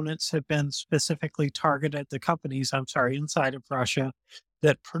components have been specifically targeted. The companies, inside of Russia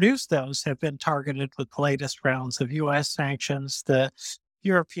that produce those have been targeted with the latest rounds of U.S. sanctions. The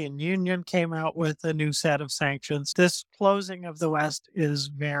European Union came out with a new set of sanctions. This closing of the West is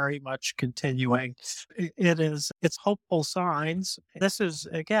very much continuing. It's hopeful signs. This is,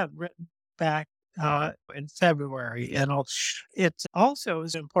 again, written back in February. And it also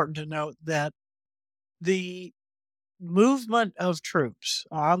is important to note that the movement of troops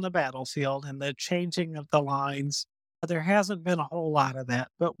on the battlefield and the changing of the lines, there hasn't been a whole lot of that,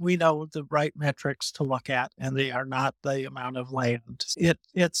 but we know the right metrics to look at, and they are not the amount of land.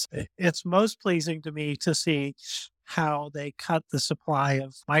 It's most pleasing to me to see how they cut the supply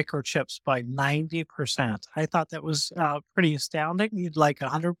of microchips by 90%. I thought that was pretty astounding. You'd like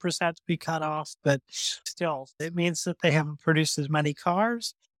 100% to be cut off, but still, it means that they haven't produced as many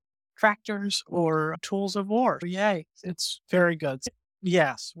cars, tractors, or tools of war. Yay, it's very good.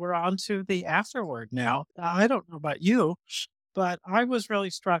 Yes, we're on to the afterword now. I don't know about you, but I was really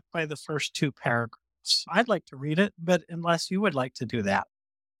struck by the first two paragraphs. I'd like to read it, but unless you would like to do that.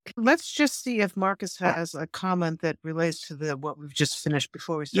 Let's just see if Marcus has a comment that relates to what we've just finished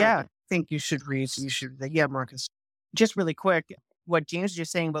before we start. Yeah. I think you should read. Yeah, Marcus. Just really quick, what James was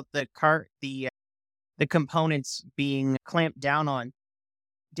just saying about the components being clamped down on.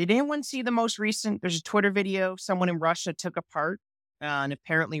 Did anyone see the most recent? There's a Twitter video. Someone in Russia took apart an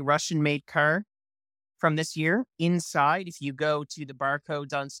apparently Russian-made car from this year. Inside, if you go to the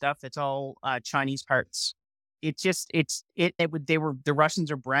barcodes on stuff, it's all Chinese parts. The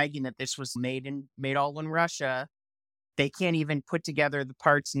Russians are bragging that this was made all in Russia. They can't even put together the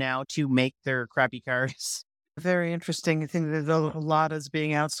parts now to make their crappy cars. Very interesting. I think that a lot is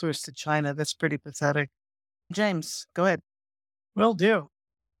being outsourced to China. That's pretty pathetic. James, go ahead. Will do.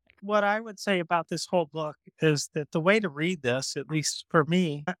 What I would say about this whole book is that the way to read this, at least for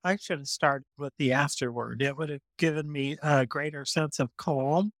me, I should have started with the afterword. It would have given me a greater sense of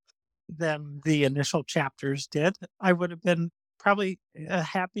calm than the initial chapters did. I would have been probably a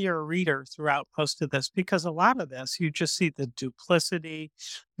happier reader throughout most of this, because a lot of this, you just see the duplicity,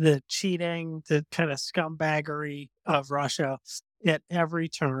 the cheating, the kind of scumbaggery of Russia at every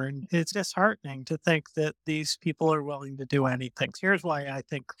turn. It's disheartening to think that these people are willing to do anything. Here's why I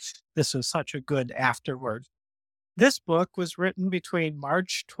think this is such a good afterword. This book was written between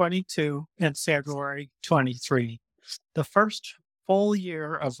March 22 and February 23, the first full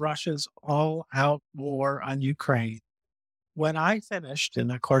year of Russia's all-out war on Ukraine. When I finished,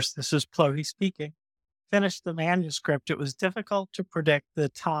 and of course this is Plokhy speaking, finished the manuscript, it was difficult to predict the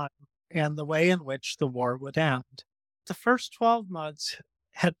time and the way in which the war would end. The first 12 months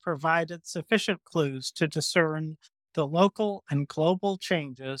had provided sufficient clues to discern the local and global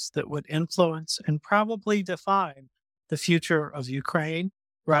changes that would influence and probably define the future of Ukraine,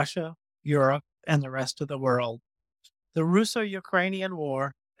 Russia, Europe, and the rest of the world. The Russo-Ukrainian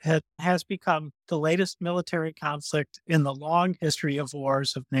War has become the latest military conflict in the long history of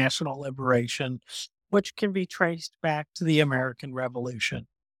wars of national liberation, which can be traced back to the American Revolution.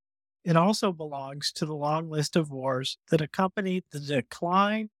 It also belongs to the long list of wars that accompanied the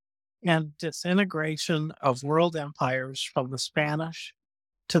decline and disintegration of world empires from the Spanish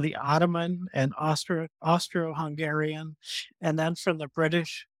to the Ottoman and Austro-Hungarian, and then from the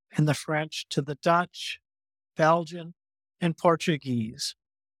British and the French to the Dutch, Belgian, and Portuguese.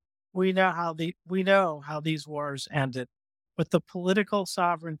 We know how these wars ended with the political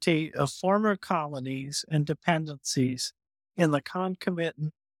sovereignty of former colonies and dependencies in the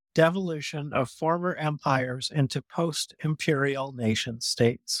concomitant devolution of former empires into post-imperial nation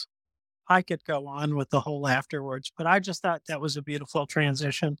states. I could go on with the whole afterwards, but I just thought that was a beautiful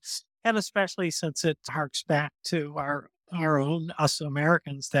transition. And especially since it harks back to our own, us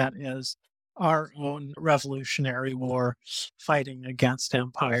Americans, that is, our own Revolutionary War fighting against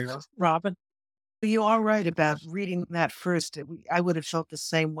empire. Robin? You are right about reading that first. I would have felt the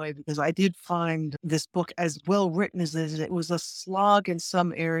same way because I did find this book as well written as it is. It was a slog in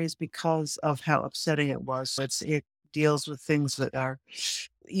some areas because of how upsetting it was. It deals with things that are,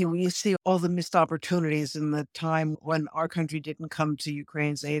 you see all the missed opportunities in the time when our country didn't come to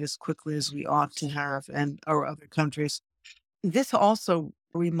Ukraine's aid as quickly as we ought to have, and or other countries. This also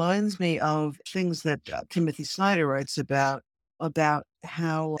reminds me of things that Timothy Snyder writes about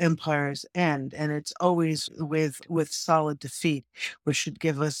how empires end, and it's always with solid defeat, which should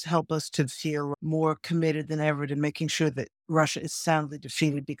help us to feel more committed than ever to making sure that Russia is soundly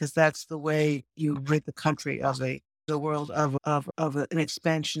defeated, because that's the way you rid the country of the world of an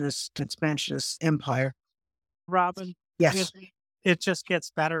expansionist empire. Robin? Yes. It just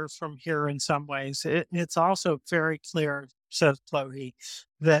gets better from here in some ways. It's also very clear, says Plokhy,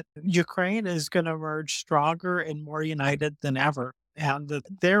 that Ukraine is going to emerge stronger and more united than ever. And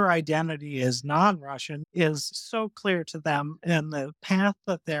that their identity as non-Russian is so clear to them, and the path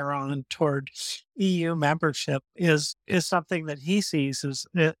that they're on toward EU membership is something that he sees as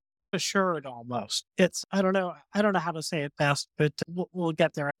assured almost. I don't know how to say it best, but we'll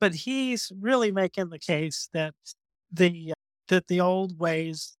get there. But he's really making the case that the old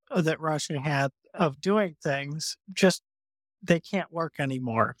ways that Russia had of doing things just they can't work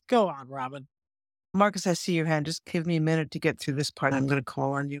anymore. Go on, Robin. Marcus, I see your hand. Just give me a minute to get through this part. I'm going to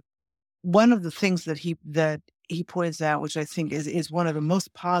call on you. One of the things that he points out, which I think is one of the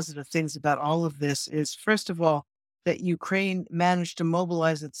most positive things about all of this, is first of all that Ukraine managed to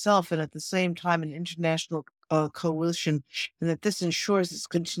mobilize itself and at the same time an international coalition, and that this ensures its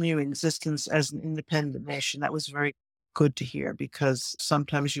continuing existence as an independent nation. That was very good to hear, because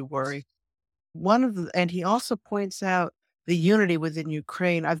sometimes you worry. And he also points out the unity within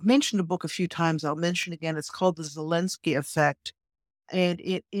Ukraine. I've mentioned a book a few times. I'll mention again. It's called The Zelensky Effect. And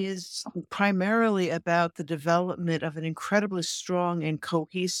it is primarily about the development of an incredibly strong and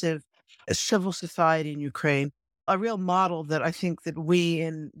cohesive civil society in Ukraine, a real model that I think that we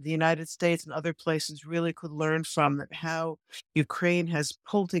in the United States and other places really could learn from, that how Ukraine has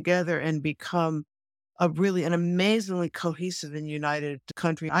pulled together and become an amazingly cohesive and united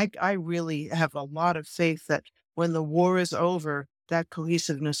country. I really have a lot of faith that when the war is over, that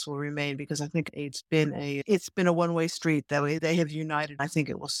cohesiveness will remain, because I think it's been a one-way street. That way they have united. I think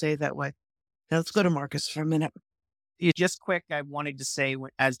it will stay that way. Now let's go to Marcus for a minute. Just quick, I wanted to say,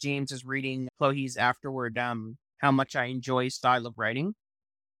 as James is reading Plokhy's afterward, how much I enjoy his style of writing.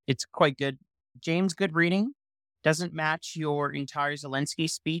 It's quite good. James, good reading. Doesn't match your entire Zelensky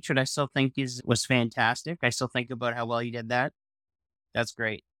speech, but I still think was fantastic. I still think about how well he did that. That's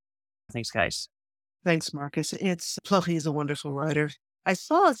great. Thanks, guys. Thanks, Marcus. Plokhy is a wonderful writer. I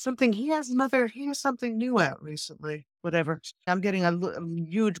saw something. He has something new out recently. Whatever. I'm getting a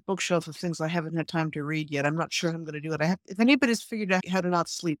huge bookshelf of things I haven't had time to read yet. I'm not sure I'm going to do it. If anybody's figured out how to not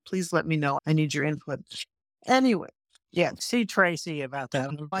sleep, please let me know. I need your input. Anyway, yeah. See Tracy about that.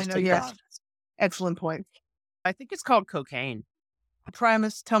 I know. Yes. Excellent point. I think it's called cocaine.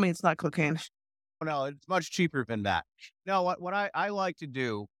 Primus, tell me it's not cocaine. No, it's much cheaper than that. No, what I like to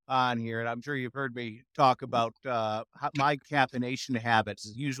do on here, and I'm sure you've heard me talk about my caffeination habits,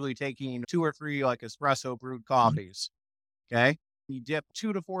 is usually taking 2 or 3 like espresso brewed coffees. Okay, you dip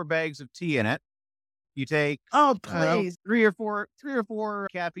 2 to 4 bags of tea in it. You take 3 or 4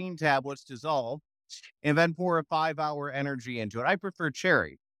 caffeine tablets dissolved, and then pour a 5-hour energy into it. I prefer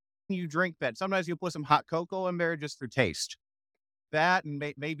cherry. You drink that. Sometimes you put some hot cocoa in there just for taste. That and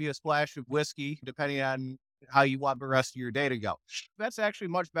maybe a splash of whiskey, depending on how you want the rest of your day to go. That's actually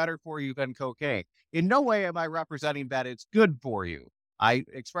much better for you than cocaine. In no way am I representing that it's good for you. I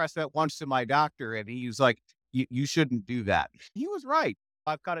expressed that once to my doctor, and he was like, you shouldn't do that. He was right.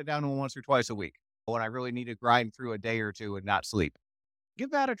 I've cut it down to once or twice a week when I really need to grind through a day or two and not sleep.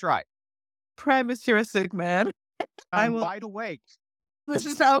 Give that a try. Primus, you're a sick man. I I'm will. wide awake. This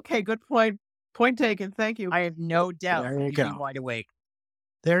is okay. Good point. Point taken. Thank you. I have no doubt There you you'd be go. wide awake.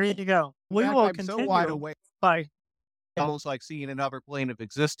 There you go. In We fact, will I'm so wide continue awake, by almost like seeing another plane of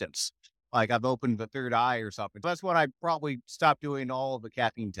existence. Like I've opened the third eye or something. That's when I probably stopped doing all of the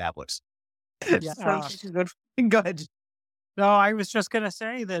caffeine tablets. yeah. Sounds good. Good. No, I was just going to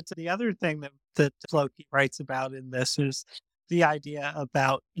say that the other thing that Plokhy writes about in this is the idea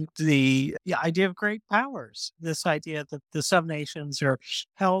about the idea of great powers. This idea that the subnations are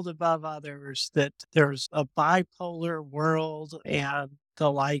held above others, that there's a bipolar world and the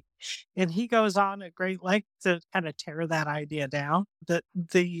like. And he goes on at great length to kind of tear that idea down.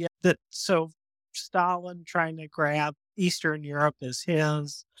 So Stalin trying to grab Eastern Europe as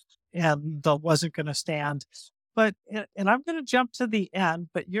his, and that wasn't going to stand. But, and I'm going to jump to the end,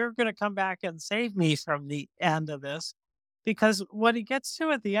 but you're going to come back and save me from the end of this, because what he gets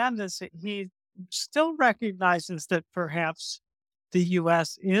to at the end is that he still recognizes that perhaps the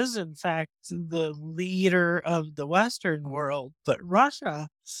US is, in fact, the leader of the Western world, but Russia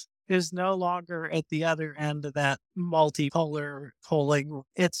is no longer at the other end of that multipolar polling.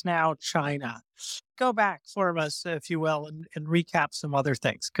 It's now China. Go back for us, if you will, and recap some other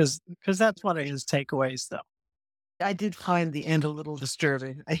things, because that's one of his takeaways, though. I did find the end a little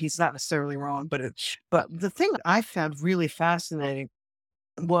disturbing. He's not necessarily wrong, but the thing that I found really fascinating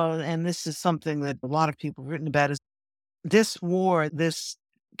was, and this is something that a lot of people have written about, is this war, this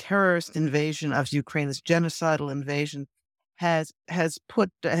terrorist invasion of Ukraine, this genocidal invasion, has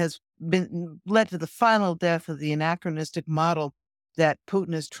been led to the final death of the anachronistic model that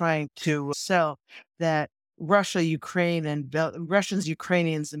Putin is trying to sell, that Russia, Ukraine, and Russians,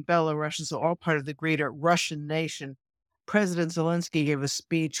 Ukrainians, and Belarusians are all part of the greater Russian nation. President Zelensky gave a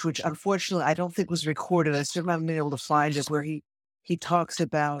speech, which unfortunately I don't think was recorded. I still haven't been able to find it, where he talks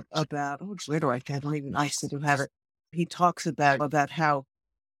about where do I don't even I still have it. He talks about how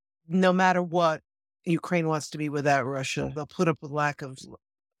no matter what, Ukraine wants to be without Russia. They'll put up with lack of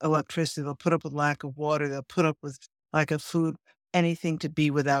electricity. They'll put up with lack of water. They'll put up with lack of food. Anything to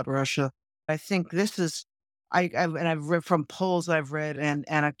be without Russia. I think this is. I've read from polls I've read and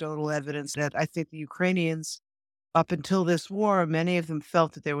anecdotal evidence that I think the Ukrainians, up until this war, many of them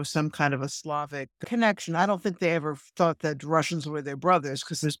felt that there was some kind of a Slavic connection. I don't think they ever thought that Russians were their brothers,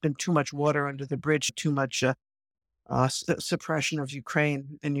 because there's been too much water under the bridge, too much suppression of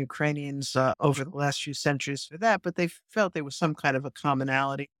Ukraine and Ukrainians over the last few centuries for that. But they felt there was some kind of a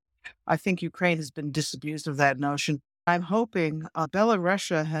commonality. I think Ukraine has been disabused of that notion. I'm hoping Belarus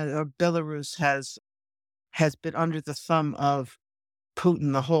has been under the thumb of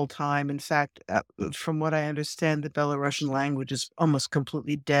Putin the whole time. In fact, from what I understand, the Belarusian language is almost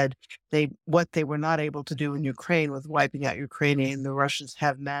completely dead. What they were not able to do in Ukraine with wiping out Ukrainian, the Russians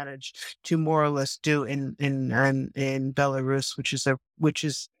have managed to more or less do in Belarus, which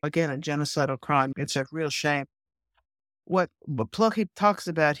is again a genocidal crime. It's a real shame. What Plokhy talks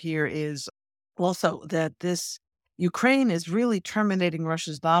about here is also that this Ukraine is really terminating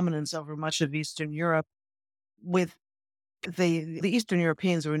Russia's dominance over much of Eastern Europe. With the Eastern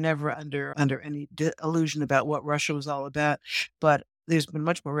Europeans were never under any illusion about what Russia was all about, but there's been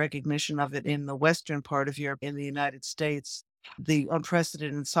much more recognition of it in the western part of Europe, in the United States. The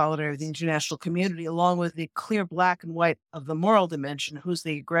unprecedented solidarity of the international community, along with the clear black and white of the moral dimension, who's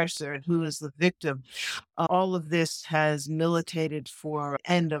the aggressor and who is the victim. All of this has militated for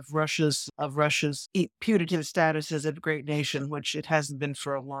end of Russia's putative status as a great nation, which it hasn't been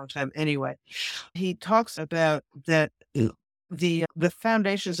for a long time anyway. He talks about that the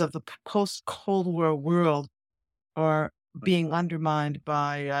foundations of the post-Cold War world are being undermined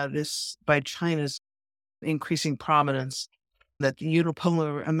by China's increasing prominence. That the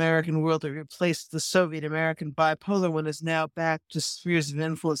unipolar American world that replaced the Soviet American bipolar one is now back to spheres of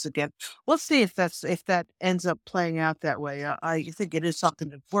influence again. We'll see if that ends up playing out that way. I think it is something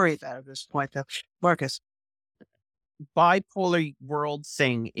to worry about at this point, though. Marcus. Bipolar world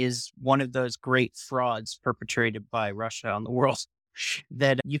thing is one of those great frauds perpetrated by Russia on the world.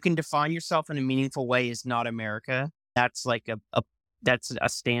 That you can define yourself in a meaningful way as not America. That's like that's a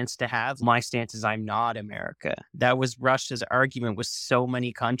stance to have. My stance is I'm not America. That was Russia's argument with so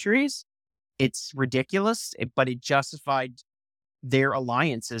many countries. It's ridiculous, but it justified their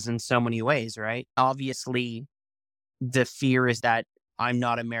alliances in so many ways, right? Obviously, the fear is that I'm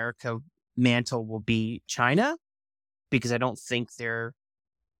not America mantle will be China, because I don't think they're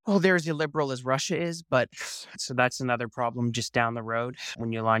as illiberal as Russia is. But so that's another problem just down the road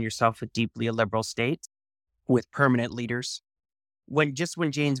when you align yourself with deeply illiberal states with permanent leaders. when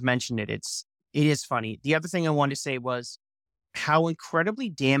James mentioned it, it is funny. The other thing I wanted to say was how incredibly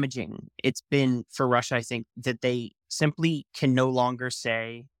damaging it's been for Russia. I think that they simply can no longer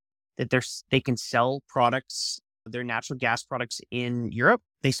say that they can sell products, their natural gas products in Europe.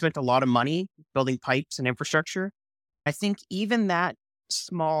 They spent a lot of money building pipes and infrastructure. I think even that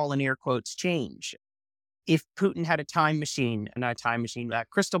small, in air quotes, change. If Putin had a time machine, not a time machine, a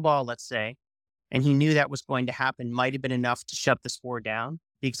crystal ball, let's say, and he knew that was going to happen, might have been enough to shut this war down,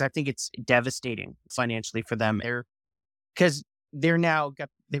 because I think it's devastating financially for them. Because they're now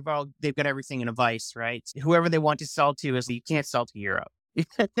they've got everything in a vice, right? Whoever they want to sell to is you can't sell to Europe.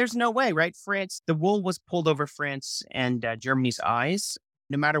 There's no way, right? France, the wool was pulled over France and Germany's eyes.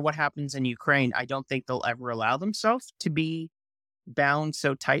 No matter what happens in Ukraine, I don't think they'll ever allow themselves to be bound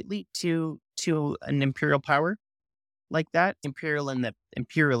so tightly to an imperial power like that. Imperial in the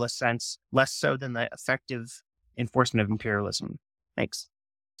imperialist sense, less so than the effective enforcement of imperialism. Thanks.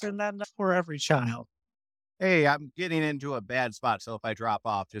 And then for every child. Hey, I'm getting into a bad spot, so if I drop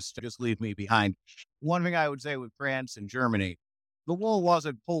off, just leave me behind. One thing I would say with France and Germany, the wool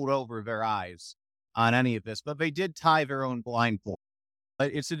wasn't pulled over their eyes on any of this, but they did tie their own blindfold.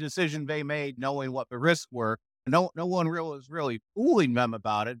 It's a decision they made knowing what the risks were. No one was really fooling them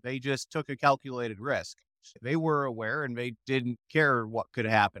about it. They just took a calculated risk. They were aware and they didn't care what could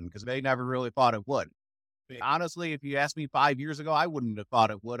happen because they never really thought it would. Honestly, if you asked me 5 years ago, I wouldn't have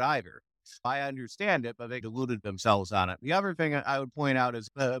thought it would either. I understand it, but they deluded themselves on it. The other thing I would point out is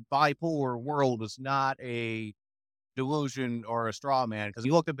the bipolar world is not a delusion or a straw man, because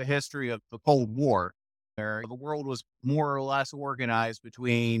you look at the history of the Cold War, the world was more or less organized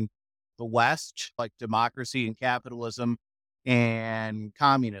between the West, like democracy and capitalism, and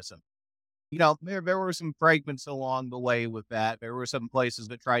communism. There were some fragments along the way with that. There were some places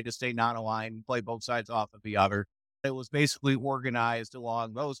that tried to stay non-aligned, play both sides off of the other. It was basically organized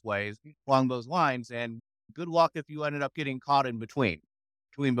along those lines. And good luck if you ended up getting caught in between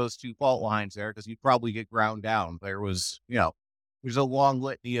those two fault lines there, because you'd probably get ground down. There's a long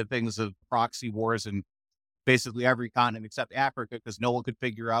litany of things of proxy wars in basically every continent except Africa, because no one could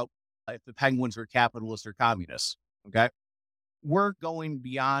figure out if the penguins were capitalists or communists. Okay. We're going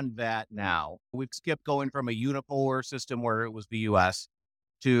beyond that now. We've skipped going from a unipolar system where it was the US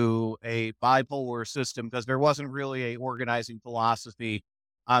to a bipolar system, because there wasn't really a organizing philosophy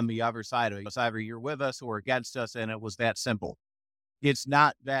on the other side of it. It's either you're with us or against us, and it was that simple. It's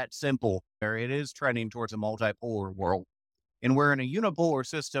not that simple. It is trending towards a multipolar world. And where in a unipolar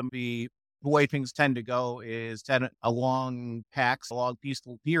system, the way things tend to go is a long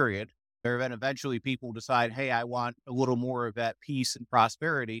peaceful period. Then eventually people decide, hey, I want a little more of that peace and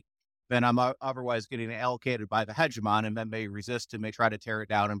prosperity than I'm otherwise getting allocated by the hegemon, and then they resist and they try to tear it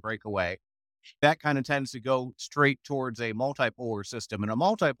down and break away. That kind of tends to go straight towards a multipolar system. And a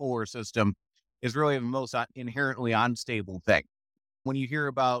multipolar system is really the most inherently unstable thing. When you hear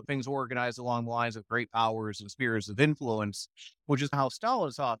about things organized along the lines of great powers and spheres of influence, which is how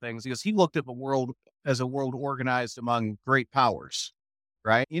Stalin saw things, because he looked at the world as a world organized among great powers.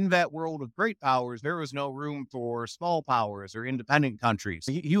 Right? In that world of great powers, there was no room for small powers or independent countries.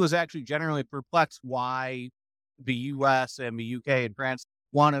 He was actually generally perplexed why the US and the UK and France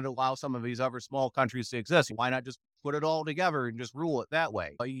wanted to allow some of these other small countries to exist. Why not just put it all together and just rule it that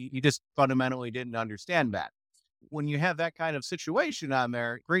way? He just fundamentally didn't understand that. When you have that kind of situation on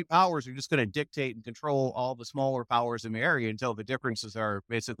there, great powers are just going to dictate and control all the smaller powers in the area until the differences are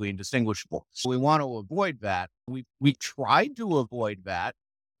basically indistinguishable. So we want to avoid that. We tried to avoid that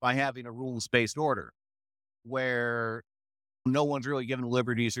by having a rules-based order where no one's really given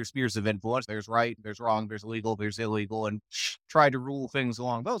liberties or spheres of influence. There's right, there's wrong, there's legal, there's illegal, and try to rule things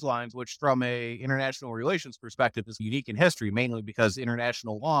along those lines, which from a international relations perspective is unique in history, mainly because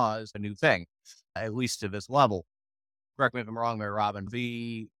international law is a new thing, at least to this level. Correct me if I'm wrong there, Robin.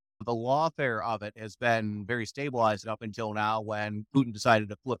 The lawfare of it has been very stabilized up until now, when Putin decided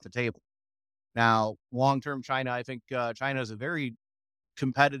to flip the table. Now, long-term China, I think China is a very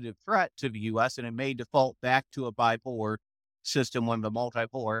competitive threat to the U.S., and it may default back to a bipolar system when the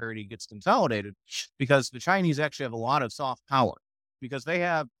multipolarity gets consolidated, because the Chinese actually have a lot of soft power, because they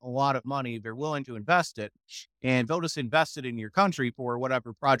have a lot of money. They're willing to invest it, and they'll just invest it in your country for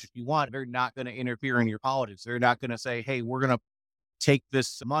whatever project you want. They're not going to interfere in your politics. They're not going to say, hey, we're going to take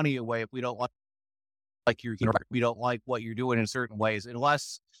this money away if we don't we don't like what you're doing in certain ways,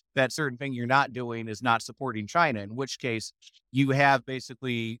 unless that certain thing you're not doing is not supporting China, in which case you have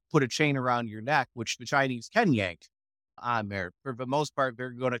basically put a chain around your neck, which the Chinese can yank on there. For the most part, they're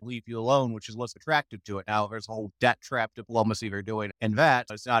going to leave you alone, which is what's attractive to it. Now, there's a whole debt trap diplomacy they're doing, and that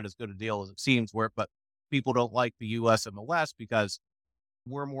it's not as good a deal as it seems. But people don't like the US and the West because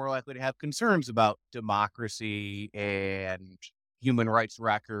we're more likely to have concerns about democracy and human rights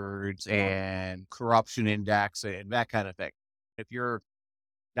records and corruption index and that kind of thing. If you're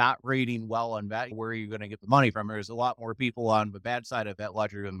not rating well on that, where are you going to get the money from? There's a lot more people on the bad side of that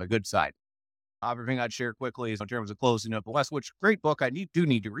ledger than the good side. Other thing I'd share quickly is in terms of closing up the West, which great book. I do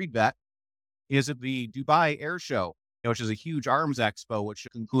need to read that. Is at the Dubai Air Show, which is a huge arms expo, which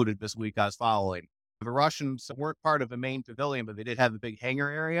concluded this week. I was following. The Russians weren't part of the main pavilion, but they did have a big hangar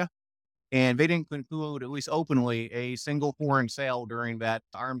area. And they didn't conclude, at least openly, a single foreign sale during that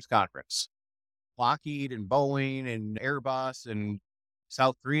arms conference. Lockheed and Boeing and Airbus and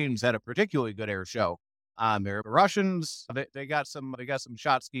South Koreans had a particularly good air show. The Russians, they got some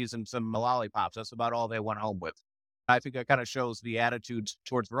shotskis and some lollipops. That's about all they went home with. I think that kind of shows the attitudes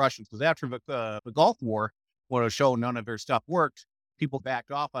towards the Russians, because after the Gulf War, when it showed none of their stuff worked, people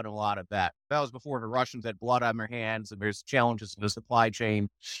backed off on a lot of that. That was before the Russians had blood on their hands, and there's challenges in the supply chain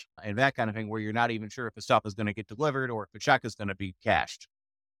and that kind of thing, where you're not even sure if the stuff is going to get delivered or if the check is going to be cashed.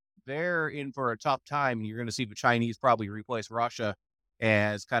 They're in for a tough time, and you're going to see the Chinese probably replace Russia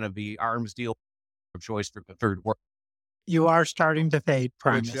as kind of the arms deal of choice for the third world. You are starting to fade,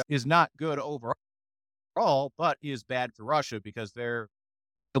 Primus. Which is not good overall, but is bad for Russia because they're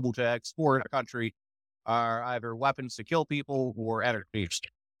able to export a country are either weapons to kill people or energy.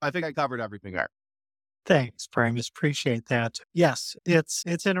 I think I covered everything there. Thanks, Primus. Appreciate that. Yes, it's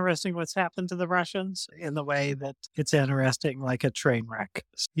interesting what's happened to the Russians in the way that it's interesting, like a train wreck.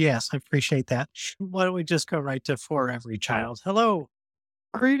 Yes, I appreciate that. Why don't we just go right to For Every Child? Hello.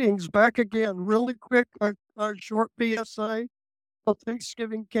 Greetings, back again. Really quick, a short PSA. A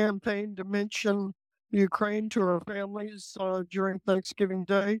Thanksgiving campaign to mention Ukraine to our families during Thanksgiving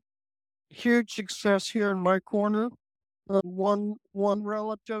Day. Huge success here in my corner. One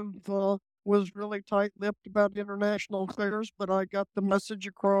relative was really tight-lipped about international affairs, but I got the message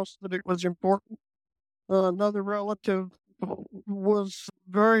across that it was important. Another relative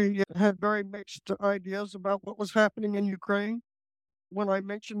had very mixed ideas about what was happening in Ukraine. When I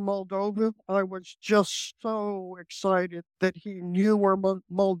mentioned Moldova, I was just so excited that he knew where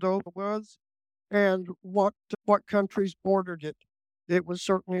Moldova was and what countries bordered it. It was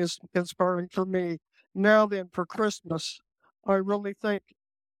certainly inspiring for me. Now then, for Christmas, I really think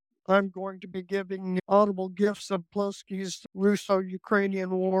I'm going to be giving audible gifts of Plokhy's Russo-Ukrainian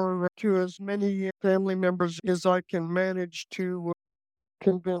war to as many family members as I can manage to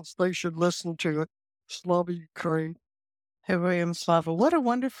convince they should listen to it. Slava Ukraine. Heroyam Slava. What a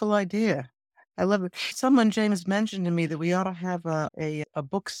wonderful idea. I love it. Someone, James, mentioned to me that we ought to have a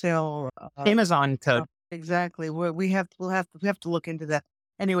book sale. Amazon code. Exactly. We'll have to look into that.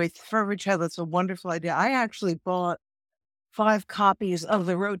 Anyway, For Every Child, that's a wonderful idea. I actually bought 5 copies of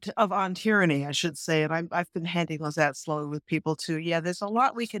The Road on Tyranny, I should say, and I've been handing those out slowly with people too. Yeah, there's a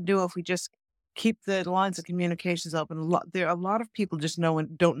lot we can do if we just keep the lines of communications open. There are a lot of people just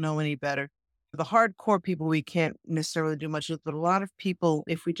don't know any better. The hardcore people we can't necessarily do much with, but a lot of people,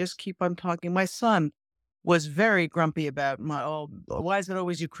 if we just keep on talking. My son was very grumpy about why is it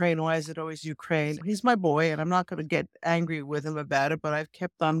always Ukraine? Why is it always Ukraine? He's my boy, and I'm not going to get angry with him about it, but I've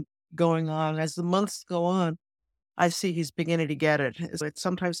kept on going on. As the months go on, I see he's beginning to get it. It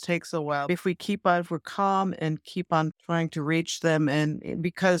sometimes takes a while. If we're calm and keep on trying to reach them, and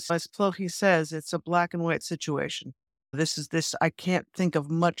because, as Plokhy says, it's a black and white situation. I can't think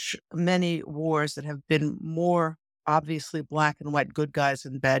of many wars that have been more obviously black and white, good guys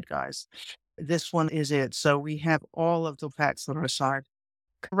and bad guys. This one is it. So we have all of the facts on our side.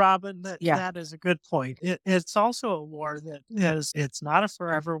 Robin, that is a good point. It's also a war it's not a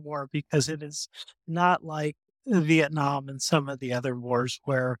forever war, because it is not like Vietnam and some of the other wars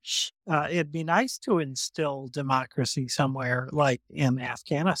where it'd be nice to instill democracy somewhere, like in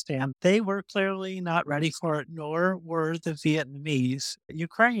Afghanistan. They were clearly not ready for it, nor were the Vietnamese.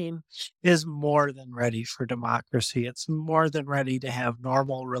 Ukraine is more than ready for democracy. It's more than ready to have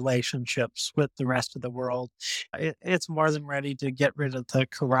normal relationships with the rest of the world. It's more than ready to get rid of the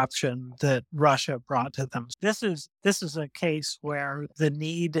corruption that Russia brought to them. This is a case where the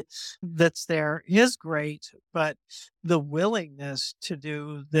need that's there is great, but the willingness to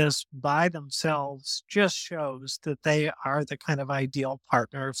do this by themselves just shows that they are the kind of ideal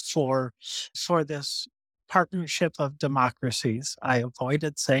partner for this partnership of democracies. I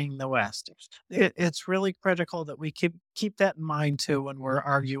avoided saying the West. It's really critical that we keep that in mind too when we're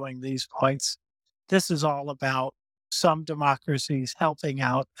arguing these points. This is all about some democracies helping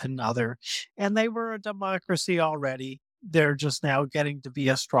out another, and they were a democracy already. they're just now getting to be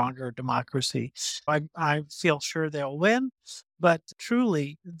a stronger democracy. I feel sure they'll win, but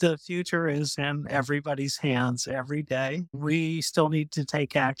truly the future is in everybody's hands every day. We still need to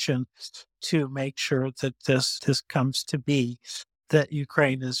take action to make sure that this comes to be, that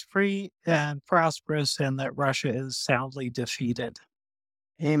Ukraine is free and prosperous and that Russia is soundly defeated.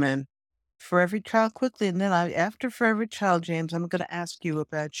 Amen. For every child, quickly, and then after for every child, James, I'm going to ask you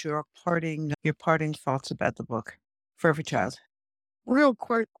about your parting thoughts about the book. For every child. Real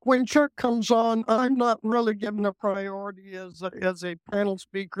quick, when Chuck comes on, I'm not really given a priority as a panel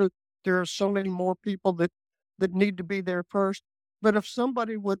speaker. There are so many more people that need to be there first. But if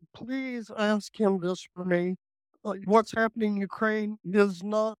somebody would please ask him this for me, what's happening in Ukraine it's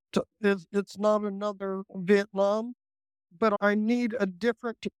not another Vietnam, but I need a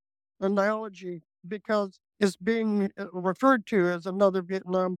different analogy because it's being referred to as another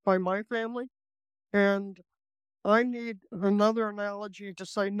Vietnam by my family, and I need another analogy to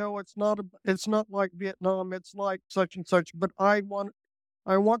say no. It's not like Vietnam. It's like such and such. But I want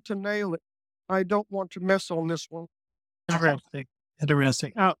to nail it. I don't want to mess on this one. Interesting.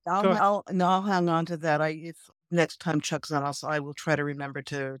 Oh, go ahead. I'll hang on to that. If next time Chuck's on, I will try to remember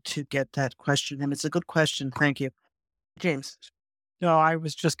to get that question. And it's a good question. Thank you, James. No, I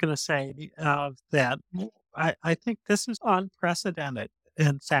was just going to say that I think this is unprecedented.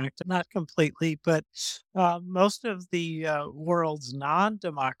 In fact, not completely, but most of the world's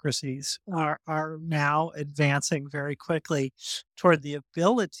non-democracies are now advancing very quickly toward the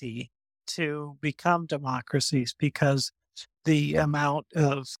ability to become democracies because the amount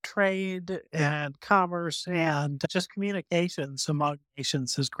of trade and commerce and just communications among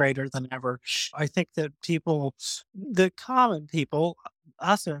nations is greater than ever. I think that the common people,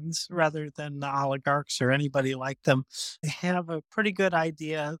 usins, rather than the oligarchs or anybody like them, have a pretty good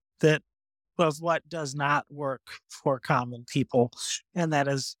idea of what does not work for common people, and that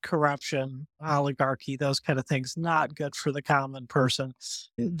is corruption, oligarchy, those kind of things, not good for the common person.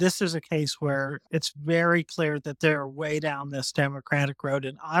 This is a case where it's very clear that they're way down this democratic road.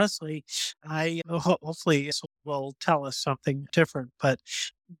 And honestly, hopefully this will tell us something different, but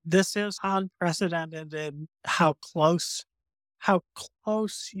this is unprecedented in how close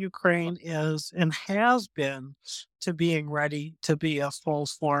Ukraine is and has been to being ready to be a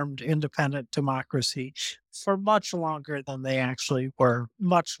full-formed independent democracy for much longer than they actually were.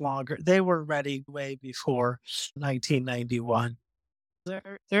 Much longer. They were ready way before 1991.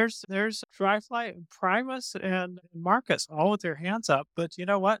 There's Dryfly, Primus, and Marcus all with their hands up. But you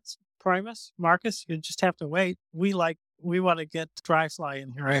know what, Primus, Marcus, you just have to wait. We want to get Dryfly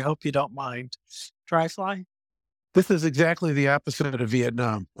in here. I hope you don't mind. Dryfly? This is exactly the opposite of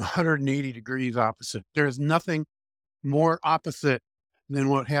Vietnam, 180 degrees opposite. There is nothing more opposite than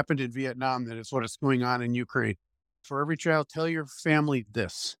what happened in Vietnam that is what is going on in Ukraine. For every child, tell your family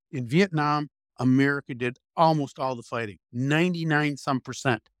this. In Vietnam, America did almost all the fighting, 99 some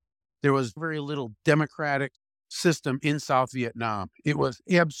percent. There was very little democratic system in South Vietnam. It was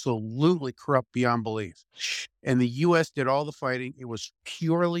absolutely corrupt beyond belief. And the U.S. did all the fighting. It was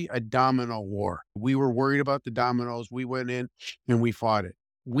purely a domino war. We were worried about the dominoes. We went in and we fought it.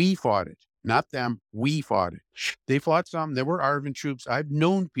 We fought it, not them. We fought it. They fought some. There were ARVN troops. I've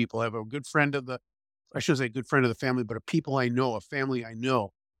known people. I have a good friend I should say good friend of the family, but a family I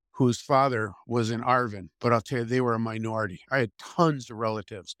know whose father was in ARVN. But I'll tell you, they were a minority. I had tons of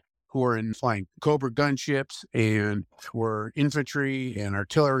relatives who were in flying Cobra gunships and were infantry and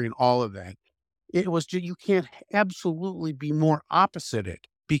artillery and all of that. It was just, you can't absolutely be more opposite it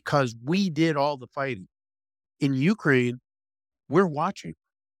because we did all the fighting. In Ukraine, we're watching.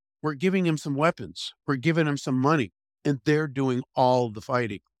 We're giving them some weapons. We're giving them some money, and they're doing all the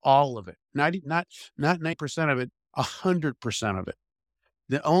fighting, all of it. Not 90% of it, 100% of it.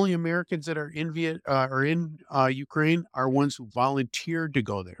 The only Americans that are in Ukraine are ones who volunteered to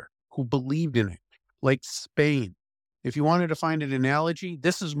go there, who believed in it, like Spain. If you wanted to find an analogy,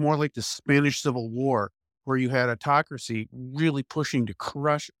 this is more like the Spanish Civil War, where you had autocracy really pushing to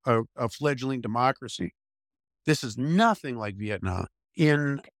crush a fledgling democracy. This is nothing like Vietnam.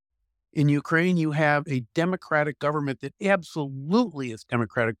 In Ukraine, you have a democratic government that absolutely is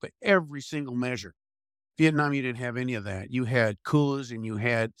democratic by every single measure. Vietnam, you didn't have any of that. You had coups and you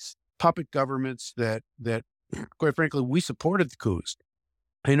had puppet governments that quite frankly, we supported the coups.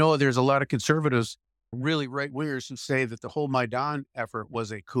 I know there's a lot of conservatives, really right-wingers, who say that the whole Maidan effort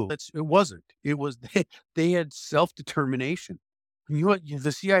was a coup. It wasn't. It was, they had self-determination. You know what?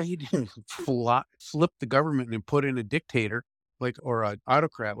 The CIA didn't flip the government and put in a dictator or an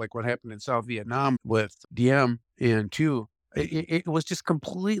autocrat like what happened in South Vietnam with Diem and Tu. It was just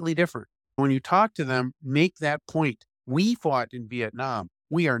completely different. When you talk to them, make that point. We fought in Vietnam.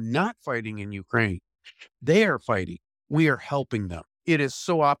 We are not fighting in Ukraine. They are fighting. We are helping them. It is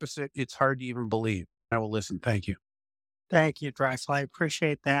so opposite. It's hard to even believe. I will listen. Thank you. Thank you, Drexel. I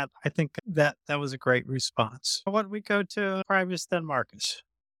appreciate that. I think that was a great response. Why don't we go to Primus, then Marcus?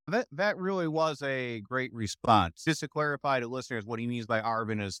 That really was a great response. Just to clarify to listeners, what he means by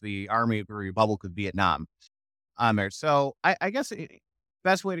ARVN is the Army of the Republic of Vietnam on there. So I guess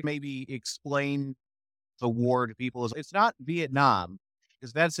best way to maybe explain the war to people is it's not Vietnam,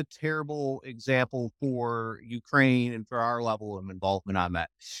 because that's a terrible example for Ukraine and for our level of involvement on that.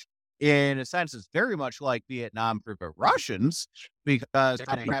 In a sense, it's very much like Vietnam for the Russians because they're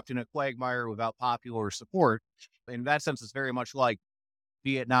kind of trapped in a quagmire without popular support. In that sense, it's very much like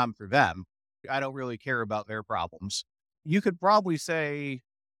Vietnam for them. I don't really care about their problems. You could probably say,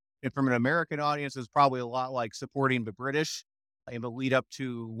 and from an American audience, it's probably a lot like supporting the British in the lead up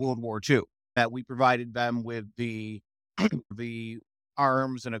to World War II, that we provided them with the the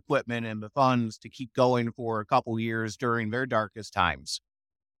arms and equipment and the funds to keep going for a couple years during their darkest times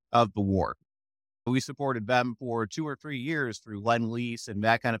of the war. We supported them for 2 or 3 years through Lend-Lease and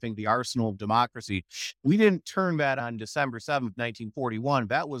that kind of thing, the arsenal of democracy. We didn't turn that on December 7th, 1941.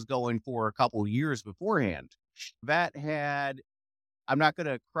 That was going for a couple years beforehand. That had, I'm not going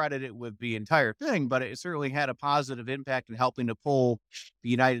to credit it with the entire thing, but it certainly had a positive impact in helping to pull the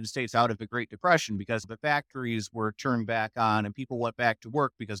United States out of the Great Depression, because the factories were turned back on and people went back to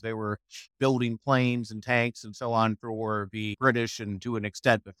work because they were building planes and tanks and so on for the British and to an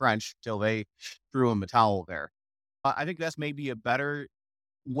extent the French till they threw in the towel there. I think that's maybe a better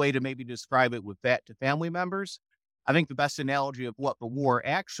way to maybe describe it with that to family members. I think the best analogy of what the war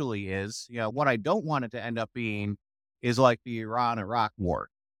actually is, what I don't want it to end up being is like the Iran-Iraq war.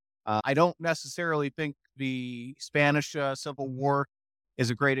 I don't necessarily think the Spanish Civil War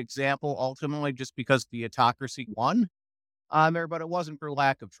is a great example, ultimately, just because the autocracy won on there, but it wasn't for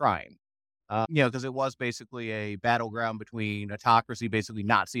lack of trying. Because it was basically a battleground between autocracy, basically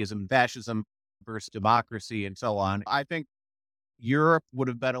Nazism and fascism, versus democracy and so on. I think Europe would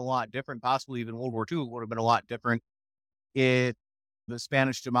have been a lot different, possibly even World War II would have been a lot different if the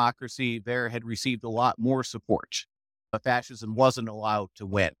Spanish democracy there had received a lot more support. Fascism wasn't allowed to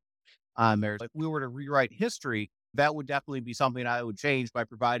win. If we were to rewrite history, that would definitely be something I would change by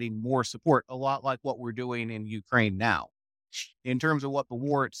providing more support, a lot like what we're doing in Ukraine now. In terms of what the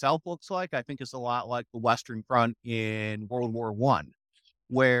war itself looks like, I think it's a lot like the Western Front in World War I,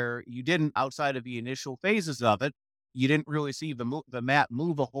 where you didn't, outside of the initial phases of it, you didn't really see the map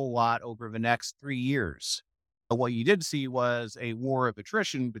move a whole lot over the next 3 years. But what you did see was a war of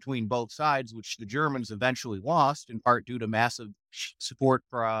attrition between both sides, which the Germans eventually lost, in part due to massive support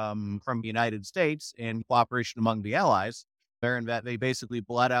from the United States and cooperation among the Allies. And that they basically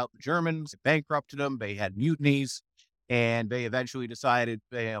bled out the Germans, bankrupted them, they had mutinies, and they eventually decided,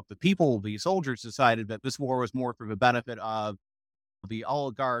 the soldiers decided that this war was more for the benefit of the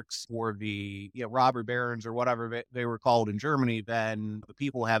oligarchs or the robber barons or whatever they were called in Germany than the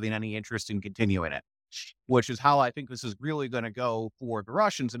people having any interest in continuing it, which is how I think this is really going to go for the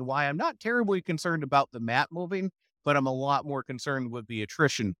Russians, and why I'm not terribly concerned about the map moving, but I'm a lot more concerned with the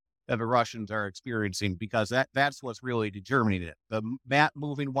attrition that the Russians are experiencing, because that's what's really determining it. The map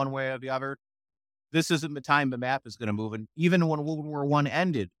moving one way or the other, this isn't the time the map is going to move. And even when World War I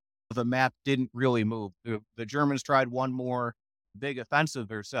ended, the map didn't really move. The Germans tried one more big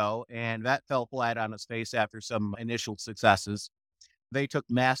offensive or so, and that fell flat on its face after some initial successes. They took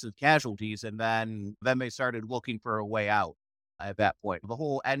massive casualties, and then they started looking for a way out at that point. The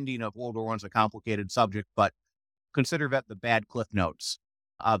whole ending of World War I is a complicated subject, but consider that the bad cliff notes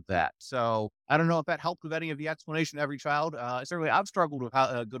of that. So I don't know if that helped with any of the explanation to every child. Certainly I've struggled with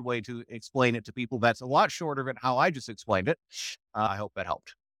a good way to explain it to people that's a lot shorter than how I just explained it. I hope that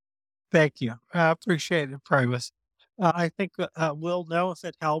helped. Thank you. I appreciate it, Primus. I think we'll know if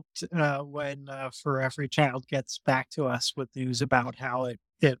it helped when For Every Child gets back to us with news about how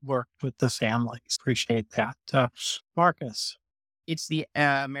it worked with the families. Appreciate that. Marcus. It's the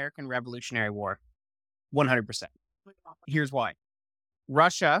American Revolutionary War. 100%. Here's why.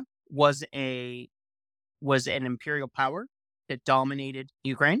 Russia was an imperial power that dominated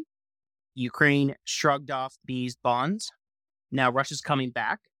Ukraine. Ukraine shrugged off these bonds. Now Russia's coming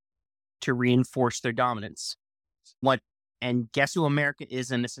back to reinforce their dominance. And guess who America is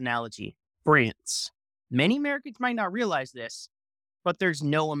in this analogy? France. Many Americans might not realize this, but there's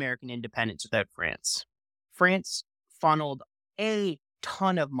no American independence without France. France funneled a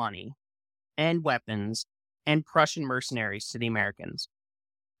ton of money and weapons and Prussian mercenaries to the Americans.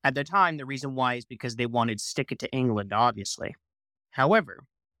 At the time, the reason why is because they wanted to stick it to England, obviously. However,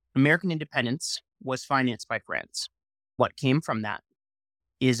 American independence was financed by France. what came from that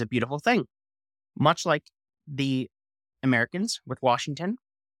is a beautiful thing. Much like the Americans with Washington,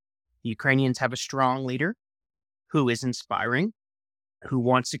 the Ukrainians have a strong leader who is inspiring, who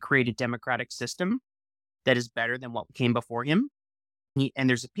wants to create a democratic system that is better than what came before him. And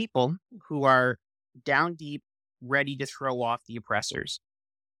there's a people who are down deep, ready to throw off the oppressors.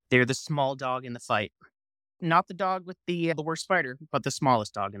 They're the small dog in the fight. Not the dog with the worst spider, but the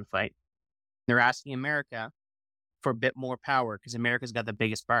smallest dog in the fight. They're asking America for a bit more power because America's got the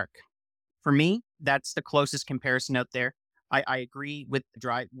biggest bark. For me, that's the closest comparison out there. I agree with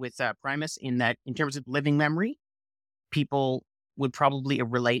Primus in that in terms of living memory, people would probably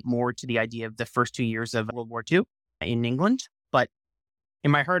relate more to the idea of the first 2 years of World War II in England. But in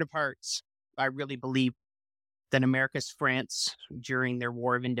my heart of hearts, I really believe that America's France during their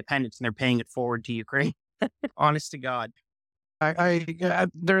War of Independence, and they're paying it forward to Ukraine. Honest to God.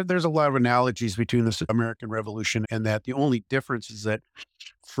 There's a lot of analogies between this American Revolution and that. The only difference is that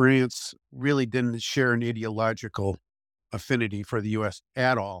France really didn't share an ideological affinity for the U.S.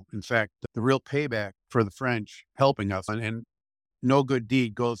 at all. In fact, the real payback for the French helping us, and no good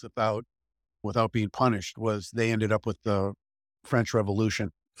deed goes without being punished, was they ended up with the French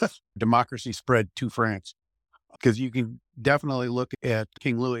Revolution. Democracy spread to France. Because you can definitely look at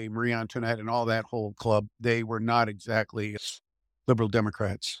King Louis, Marie Antoinette, and all that whole club. They were not exactly liberal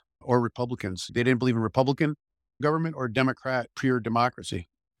Democrats or Republicans. They didn't believe in Republican government or Democrat pure democracy.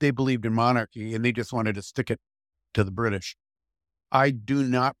 They believed in monarchy, and they just wanted to stick it to the British. I do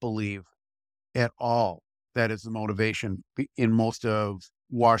not believe at all that is the motivation in most of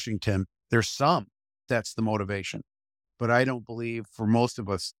Washington. There's some that's the motivation, but I don't believe for most of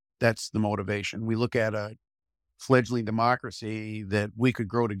us that's the motivation. We look at a fledgling democracy that we could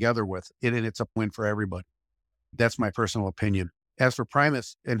grow together with, and it's a win for everybody. That's my personal opinion. As for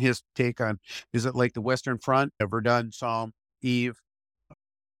Primus and his take on, is it like the Western Front, Verdun, Somme, Yves,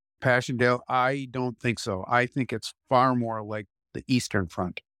 Passchendaele? I don't think so. I think it's far more like the Eastern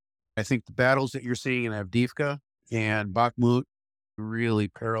Front. I think the battles that you're seeing in Avdiivka and Bakhmut really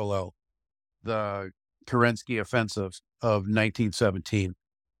parallel the Kerensky offensive of 1917.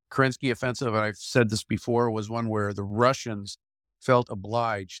 Kerensky offensive, and I've said this before, was one where the Russians felt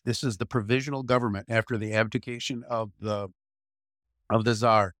obliged. This is the provisional government after the abdication of the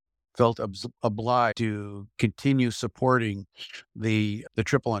Tsar, felt obliged to continue supporting the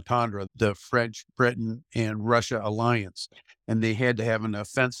Triple Entendre, the French, Britain, and Russia alliance. And they had to have an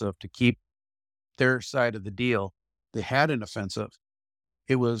offensive to keep their side of the deal. They had an offensive.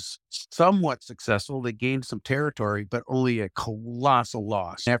 It was somewhat successful. They gained some territory, but only a colossal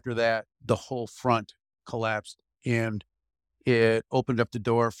loss. After that, the whole front collapsed, and it opened up the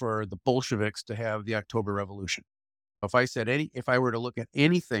door for the Bolsheviks to have the October Revolution. If I were to look at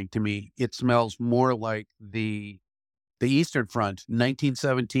anything, to me, it smells more like the Eastern Front,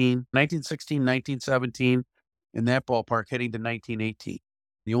 1916, 1917, in that ballpark, heading to 1918.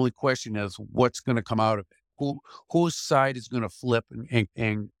 The only question is what's going to come out of it. Whose side is going to flip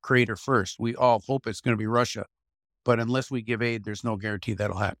and crater first? We all hope it's going to be Russia, but unless we give aid, there's no guarantee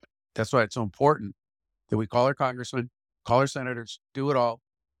that'll happen. That's why it's so important that we call our congressmen, call our senators, do it all,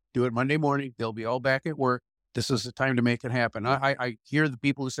 do it Monday morning. They'll be all back at work. This is the time to make it happen. I hear the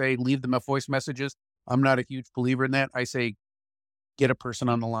people who say, leave them voice messages. I'm not a huge believer in that. I say, get a person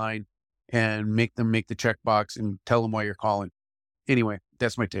on the line and make them make the checkbox and tell them why you're calling. Anyway,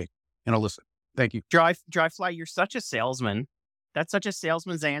 that's my take, and I'll listen. Thank you. Dry Fly, you're such a salesman. That's such a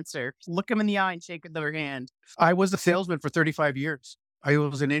salesman's answer. Look them in the eye and shake their hand. I was a salesman for 35 years. I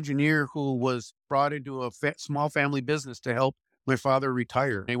was an engineer who was brought into a small family business to help my father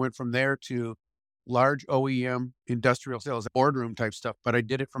retire. I went from there to large OEM industrial sales, boardroom type stuff, but I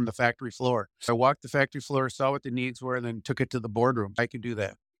did it from the factory floor. I walked the factory floor, saw what the needs were, and then took it to the boardroom. I could do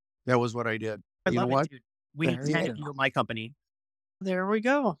that. That was what I did. I You know love what? it, dude. We need 10 of you at my company. There we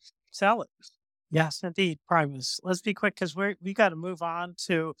go. Sell it. Yes, indeed, Primus. Let's be quick because we got to move on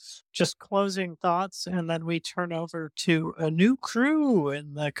to just closing thoughts, and then we turn over to a new crew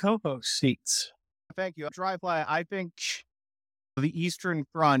in the co-host seats. Thank you. Dry Fly, I think the Eastern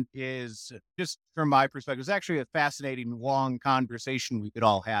Front is, just from my perspective, it's actually a fascinating, long conversation we could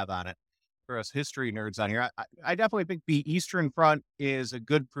all have on it for us history nerds on here. I definitely think the Eastern Front is a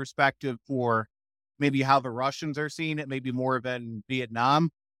good perspective for maybe how the Russians are seeing it, maybe more than Vietnam.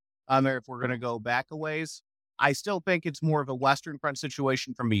 If we're going to go back a ways, I still think it's more of a Western Front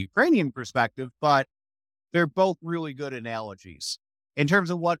situation from a Ukrainian perspective, but they're both really good analogies in terms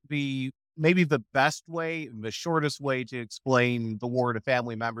of what maybe the best way, the shortest way to explain the war to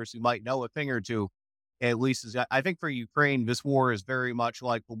family members who might know a thing or two, at least is, I think for Ukraine, this war is very much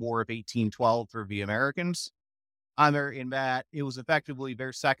like the War of 1812 for the Americans. on there in that it was effectively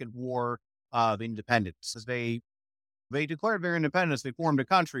their second war of independence. As they declared their independence, they formed a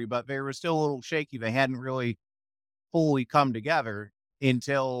country, but they were still a little shaky. They hadn't really fully come together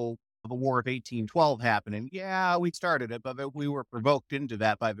until the War of 1812 happened. And yeah, we started it, but we were provoked into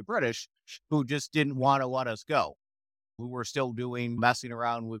that by the British, who just didn't want to let us go. We were still messing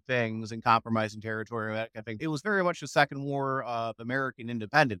around with things and compromising territory. That kind of thing. It was very much the Second War of American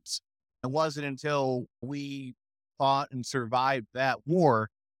independence. It wasn't until we fought and survived that war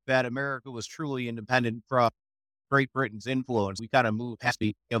that America was truly independent from Great Britain's influence. We kind of moved past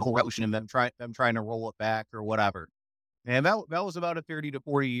the whole revolution and them trying to roll it back or whatever. And that was about a 30 to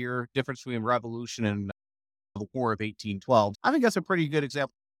 40 year difference between revolution and the War of 1812. I think that's a pretty good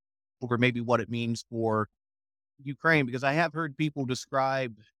example for maybe what it means for Ukraine, because I have heard people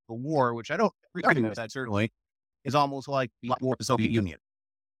describe the war, which I don't agree with that certainly, is almost like the war of the Soviet Union.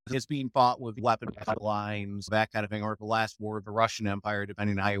 It's being fought with weapon lines, that kind of thing, or the last war of the Russian Empire,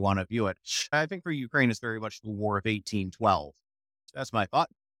 depending on how you want to view it. I think for Ukraine, it's very much the War of 1812. That's my thought.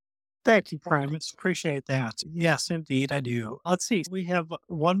 Thank you, Primus. Appreciate that. Yes, indeed, I do. Let's see. We have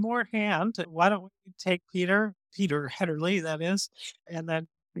one more hand. Why don't we take Peter Hedderly, that is, and then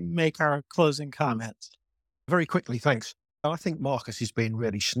make our closing comments. Very quickly, thanks. I think Marcus is being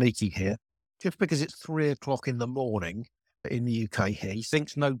really sneaky here. Just because it's 3 o'clock in the morning in the UK here, he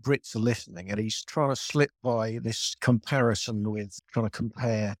thinks no Brits are listening, and he's trying to slip by this comparison with trying to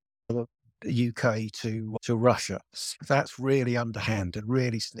compare the UK to Russia. That's really underhand and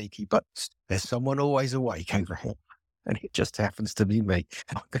really sneaky, but there's someone always awake over here, and it just happens to be me.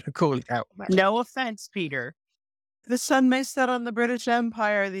 I'm going to call it out. No offense, Peter. The sun may set on the British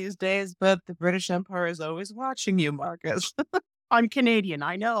Empire these days, but the British Empire is always watching you, Marcus. I'm Canadian,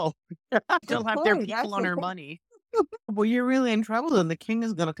 I know. Still have their point, that's people on the our point. money. Well, you're really in trouble, and the king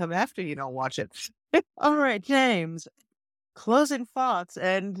is going to come after you. Don't watch it. All right, James. Closing thoughts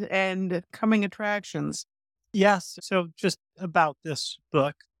and coming attractions. Yes. So just about this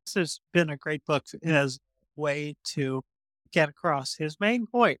book, this has been a great book as a way to get across his main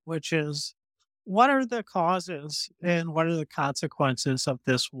point, which is what are the causes and what are the consequences of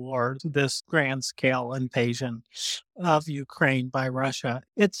this war, this grand scale invasion of Ukraine by Russia?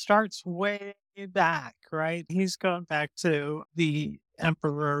 It starts way back, right? He's going back to the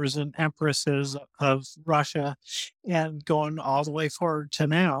emperors and empresses of Russia and going all the way forward to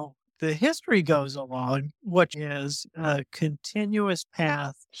now. The history goes along, which is a continuous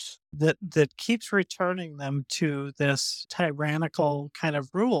path that keeps returning them to this tyrannical kind of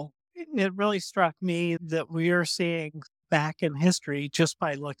rule. It really struck me that we are seeing back in history just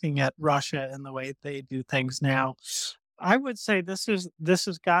by looking at Russia and the way they do things now. I would say this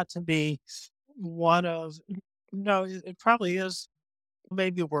has got to be one of, no, it probably is.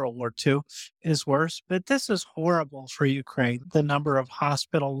 Maybe World War II is worse, but this is horrible for Ukraine. The number of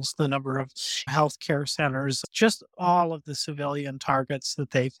hospitals, the number of healthcare centers, just all of the civilian targets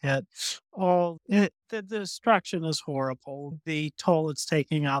that they've hit. The destruction is horrible. The toll it's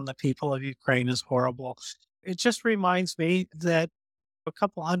taking on the people of Ukraine is horrible. It just reminds me that a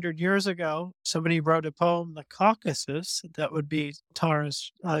couple hundred years ago, somebody wrote a poem, The Caucasus, that would be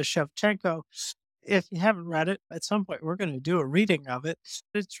Taras Shevchenko. If you haven't read it, at some point we're going to do a reading of it.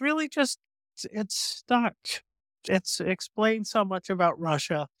 It's really just, it's stuck. It's explained so much about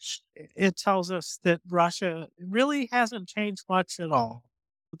Russia. It tells us that Russia really hasn't changed much at all.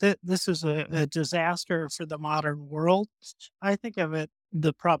 This is a disaster for the modern world. I think of it,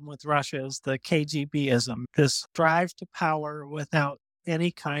 the problem with Russia is the KGBism, this drive to power without any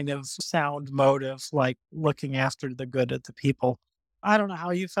kind of sound motive, like looking after the good of the people. I don't know how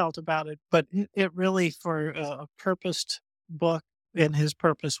you felt about it, but it really, for a purposed book, and his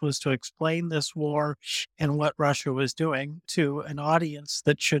purpose was to explain this war and what Russia was doing to an audience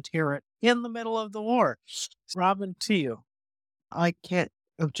that should hear it in the middle of the war. Robin, to you. I can't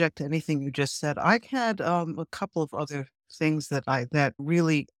object to anything you just said. I had a couple of other things that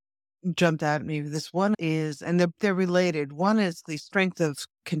really jumped out at me. This one is, and they're related. One is the strength of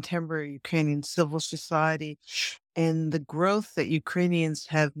contemporary Ukrainian civil society and the growth that Ukrainians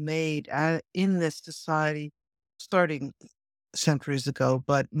have made in this society, starting centuries ago,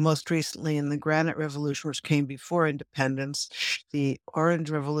 but most recently in the Granite Revolution, which came before independence, the Orange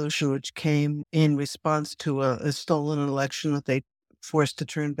Revolution, which came in response to a stolen election that they forced to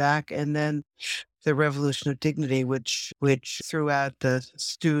turn back, and then the Revolution of Dignity, which threw out the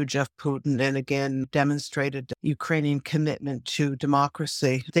stooge of Putin and again demonstrated Ukrainian commitment to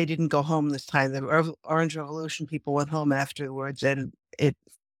democracy. They didn't go home this time. The Orange Revolution people went home afterwards, and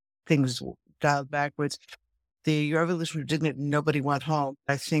things dialed backwards. The Revolution of Dignity, nobody went home.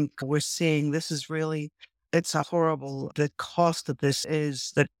 I think we're seeing this is really It's a horrible, the cost of this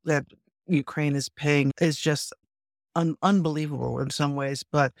is that Ukraine is paying is just unbelievable in some ways.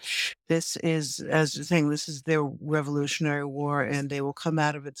 But this is, as you're saying, this is their revolutionary war, and they will come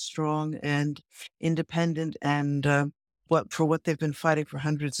out of it strong and independent and what they've been fighting for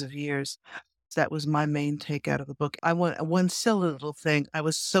hundreds of years. That was my main take out of the book. I want one silly little thing. I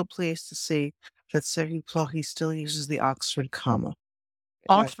was so pleased to see that Serhii Plokhy still uses the Oxford comma.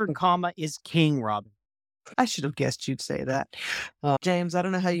 Oxford comma is king, Robin. I should have guessed you'd say that. James, I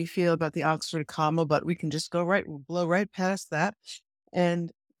don't know how you feel about the Oxford comma, but we can just blow right past that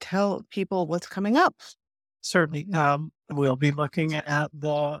and tell people what's coming up. Certainly. We'll be looking at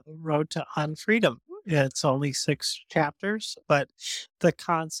the Road to Unfreedom. It's only 6 chapters, but the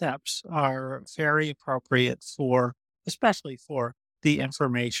concepts are very appropriate especially for the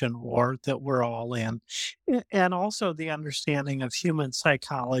information war that we're all in, and also the understanding of human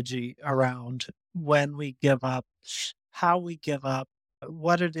psychology around when we give up, how we give up,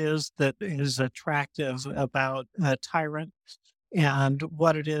 what it is that is attractive about a tyrant, and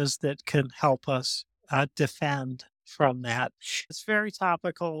what it is that can help us defend from that. It's very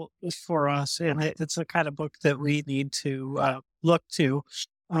topical for us, and it's a kind of book that we need to look to.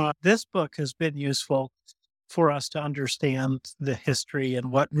 This book has been useful for us to understand the history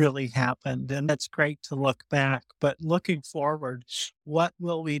and what really happened. And it's great to look back, but looking forward, what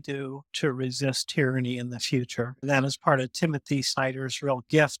will we do to resist tyranny in the future? That is part of Timothy Snyder's real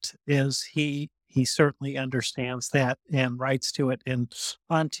gift, is he certainly understands that and writes to it. And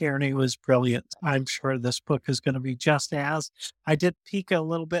On Tyranny was brilliant. I'm sure this book is going to be just as. I did peek a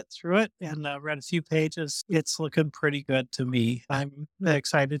little bit through it and read a few pages. It's looking pretty good to me. I'm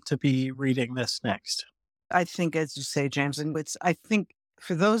excited to be reading this next. I think, as you say, James, and I think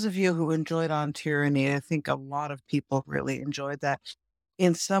for those of you who enjoyed On Tyranny, I think a lot of people really enjoyed that.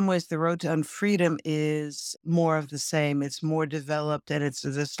 In some ways, The Road to Unfreedom is more of the same. It's more developed and it's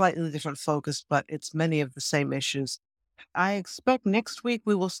a slightly different focus, but it's many of the same issues. I expect next week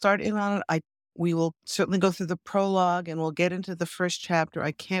we will start in on it. We will certainly go through the prologue and we'll get into the first chapter.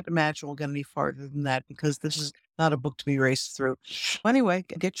 I can't imagine we'll get any farther than that because this is not a book to be raced through. Anyway,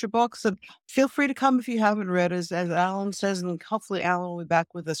 get your books and feel free to come if you haven't read, as Alan says, and hopefully Alan will be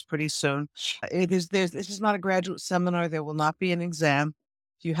back with us pretty soon. This is not a graduate seminar. There will not be an exam.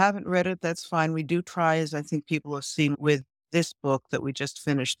 If you haven't read it, that's fine. We do try, as I think people have seen with this book that we just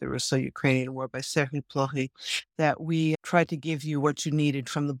finished, The Russo-Ukrainian War by Serhii Plokhy, that we tried to give you what you needed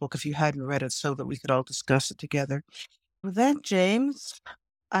from the book if you hadn't read it so that we could all discuss it together. With that, James,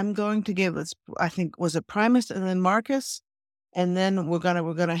 I'm going to give us, I think, was it Primus and then Marcus? And then we're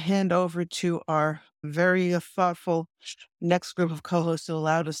gonna hand over to our very thoughtful next group of co-hosts who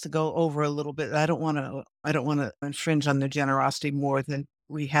allowed us to go over a little bit. I don't want to infringe on their generosity more than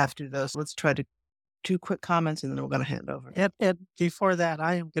we have to, though. So let's try to 2 quick comments, and then we're going to hand over. And before that,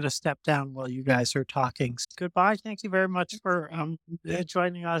 I am going to step down while you guys are talking. Goodbye. Thank you very much for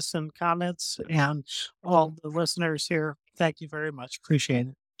joining us in comments, and all the listeners here. Thank you very much. Appreciate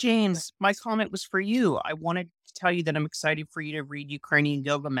it. James, my comment was for you. I wanted to tell you that I'm excited for you to read Ukrainian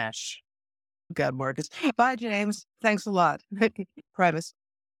Gilgamesh. God, Marcus. Bye, James. Thanks a lot. Primus.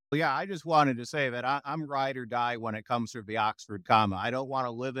 Well, yeah, I just wanted to say that I'm ride or die when it comes to the Oxford comma. I don't want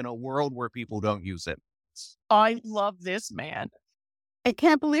to live in a world where people don't use it. I love this, man. I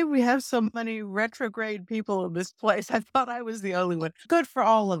can't believe we have so many retrograde people in this place. I thought I was the only one. Good for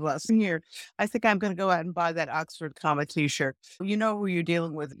all of us here. I think I'm going to go out and buy that Oxford comma t-shirt. You know who you're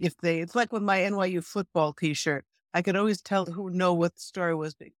dealing with. It's like with my NYU football t-shirt. I could always tell what the story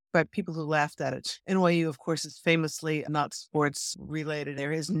was by people who laughed at it. NYU, of course, is famously not sports related.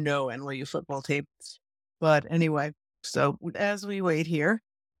 There is no NYU football team. But anyway, so as we wait here,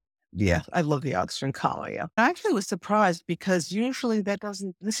 yeah, I love the Oxford comma, yeah. I actually was surprised because usually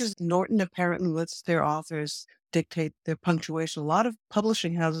this is Norton apparently lets their authors dictate their punctuation. A lot of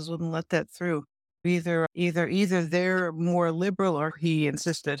publishing houses wouldn't let that through. Either they're more liberal or he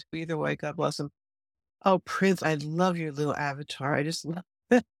insisted. Either way, God bless him. Oh, Prince, I love your little avatar. I just love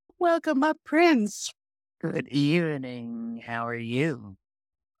it. Welcome up, Prince. Good evening. How are you?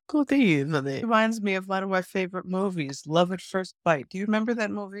 Good evening. It reminds me of one of my favorite movies, Love at First Bite. Do you remember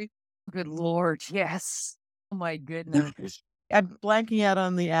that movie? Good Lord, yes. Oh my goodness. I'm blanking out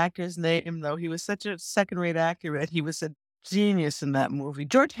on the actor's name, though. He was such a second-rate actor, and he was a genius in that movie.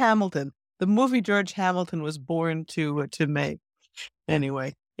 George Hamilton. The movie George Hamilton was born to make.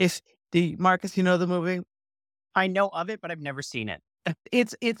 Anyway, Marcus, you know the movie? I know of it, but I've never seen it.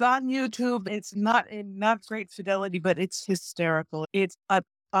 It's on YouTube. It's not in not great fidelity, but it's hysterical. It's a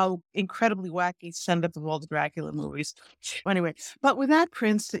incredibly wacky send up of all the Dracula movies. Anyway, but with that,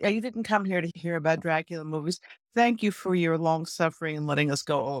 Prince, you didn't come here to hear about Dracula movies. Thank you for your long suffering and letting us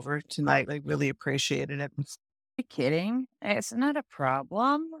go over tonight. I really appreciated it. You kidding? It's not a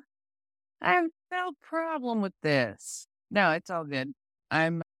problem. I have no problem with this. No, it's all good.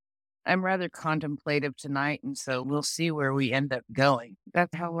 I'm rather contemplative tonight, and so we'll see where we end up going.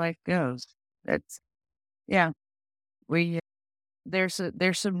 That's how life goes. That's yeah. We there's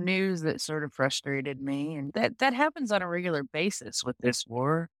some news that sort of frustrated me, and that happens on a regular basis with this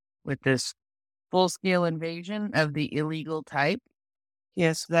war, with this full scale invasion of the illegal type.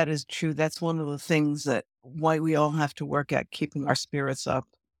 Yes, that is true. That's one of the things that why we all have to work at keeping our spirits up.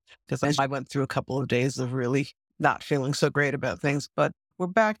 Because I went through a couple of days of really not feeling so great about things, but we're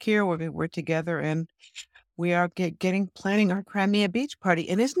back here. We're together, and we are planning our Crimea beach party.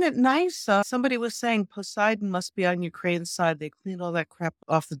 And isn't it nice? Somebody was saying Poseidon must be on Ukraine's side. They cleaned all that crap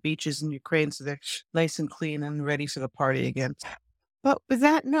off the beaches in Ukraine, so they're nice and clean and ready for the party again. But with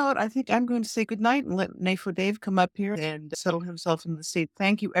that note, I think I'm going to say goodnight and let Nafo Dave come up here and settle himself in the seat.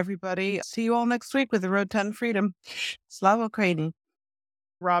 Thank you, everybody. See you all next week with the Road to Unfreedom. Slava Ukraini.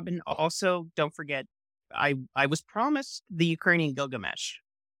 Robin, also don't forget, I was promised the Ukrainian Gilgamesh.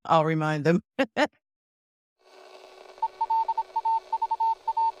 I'll remind them.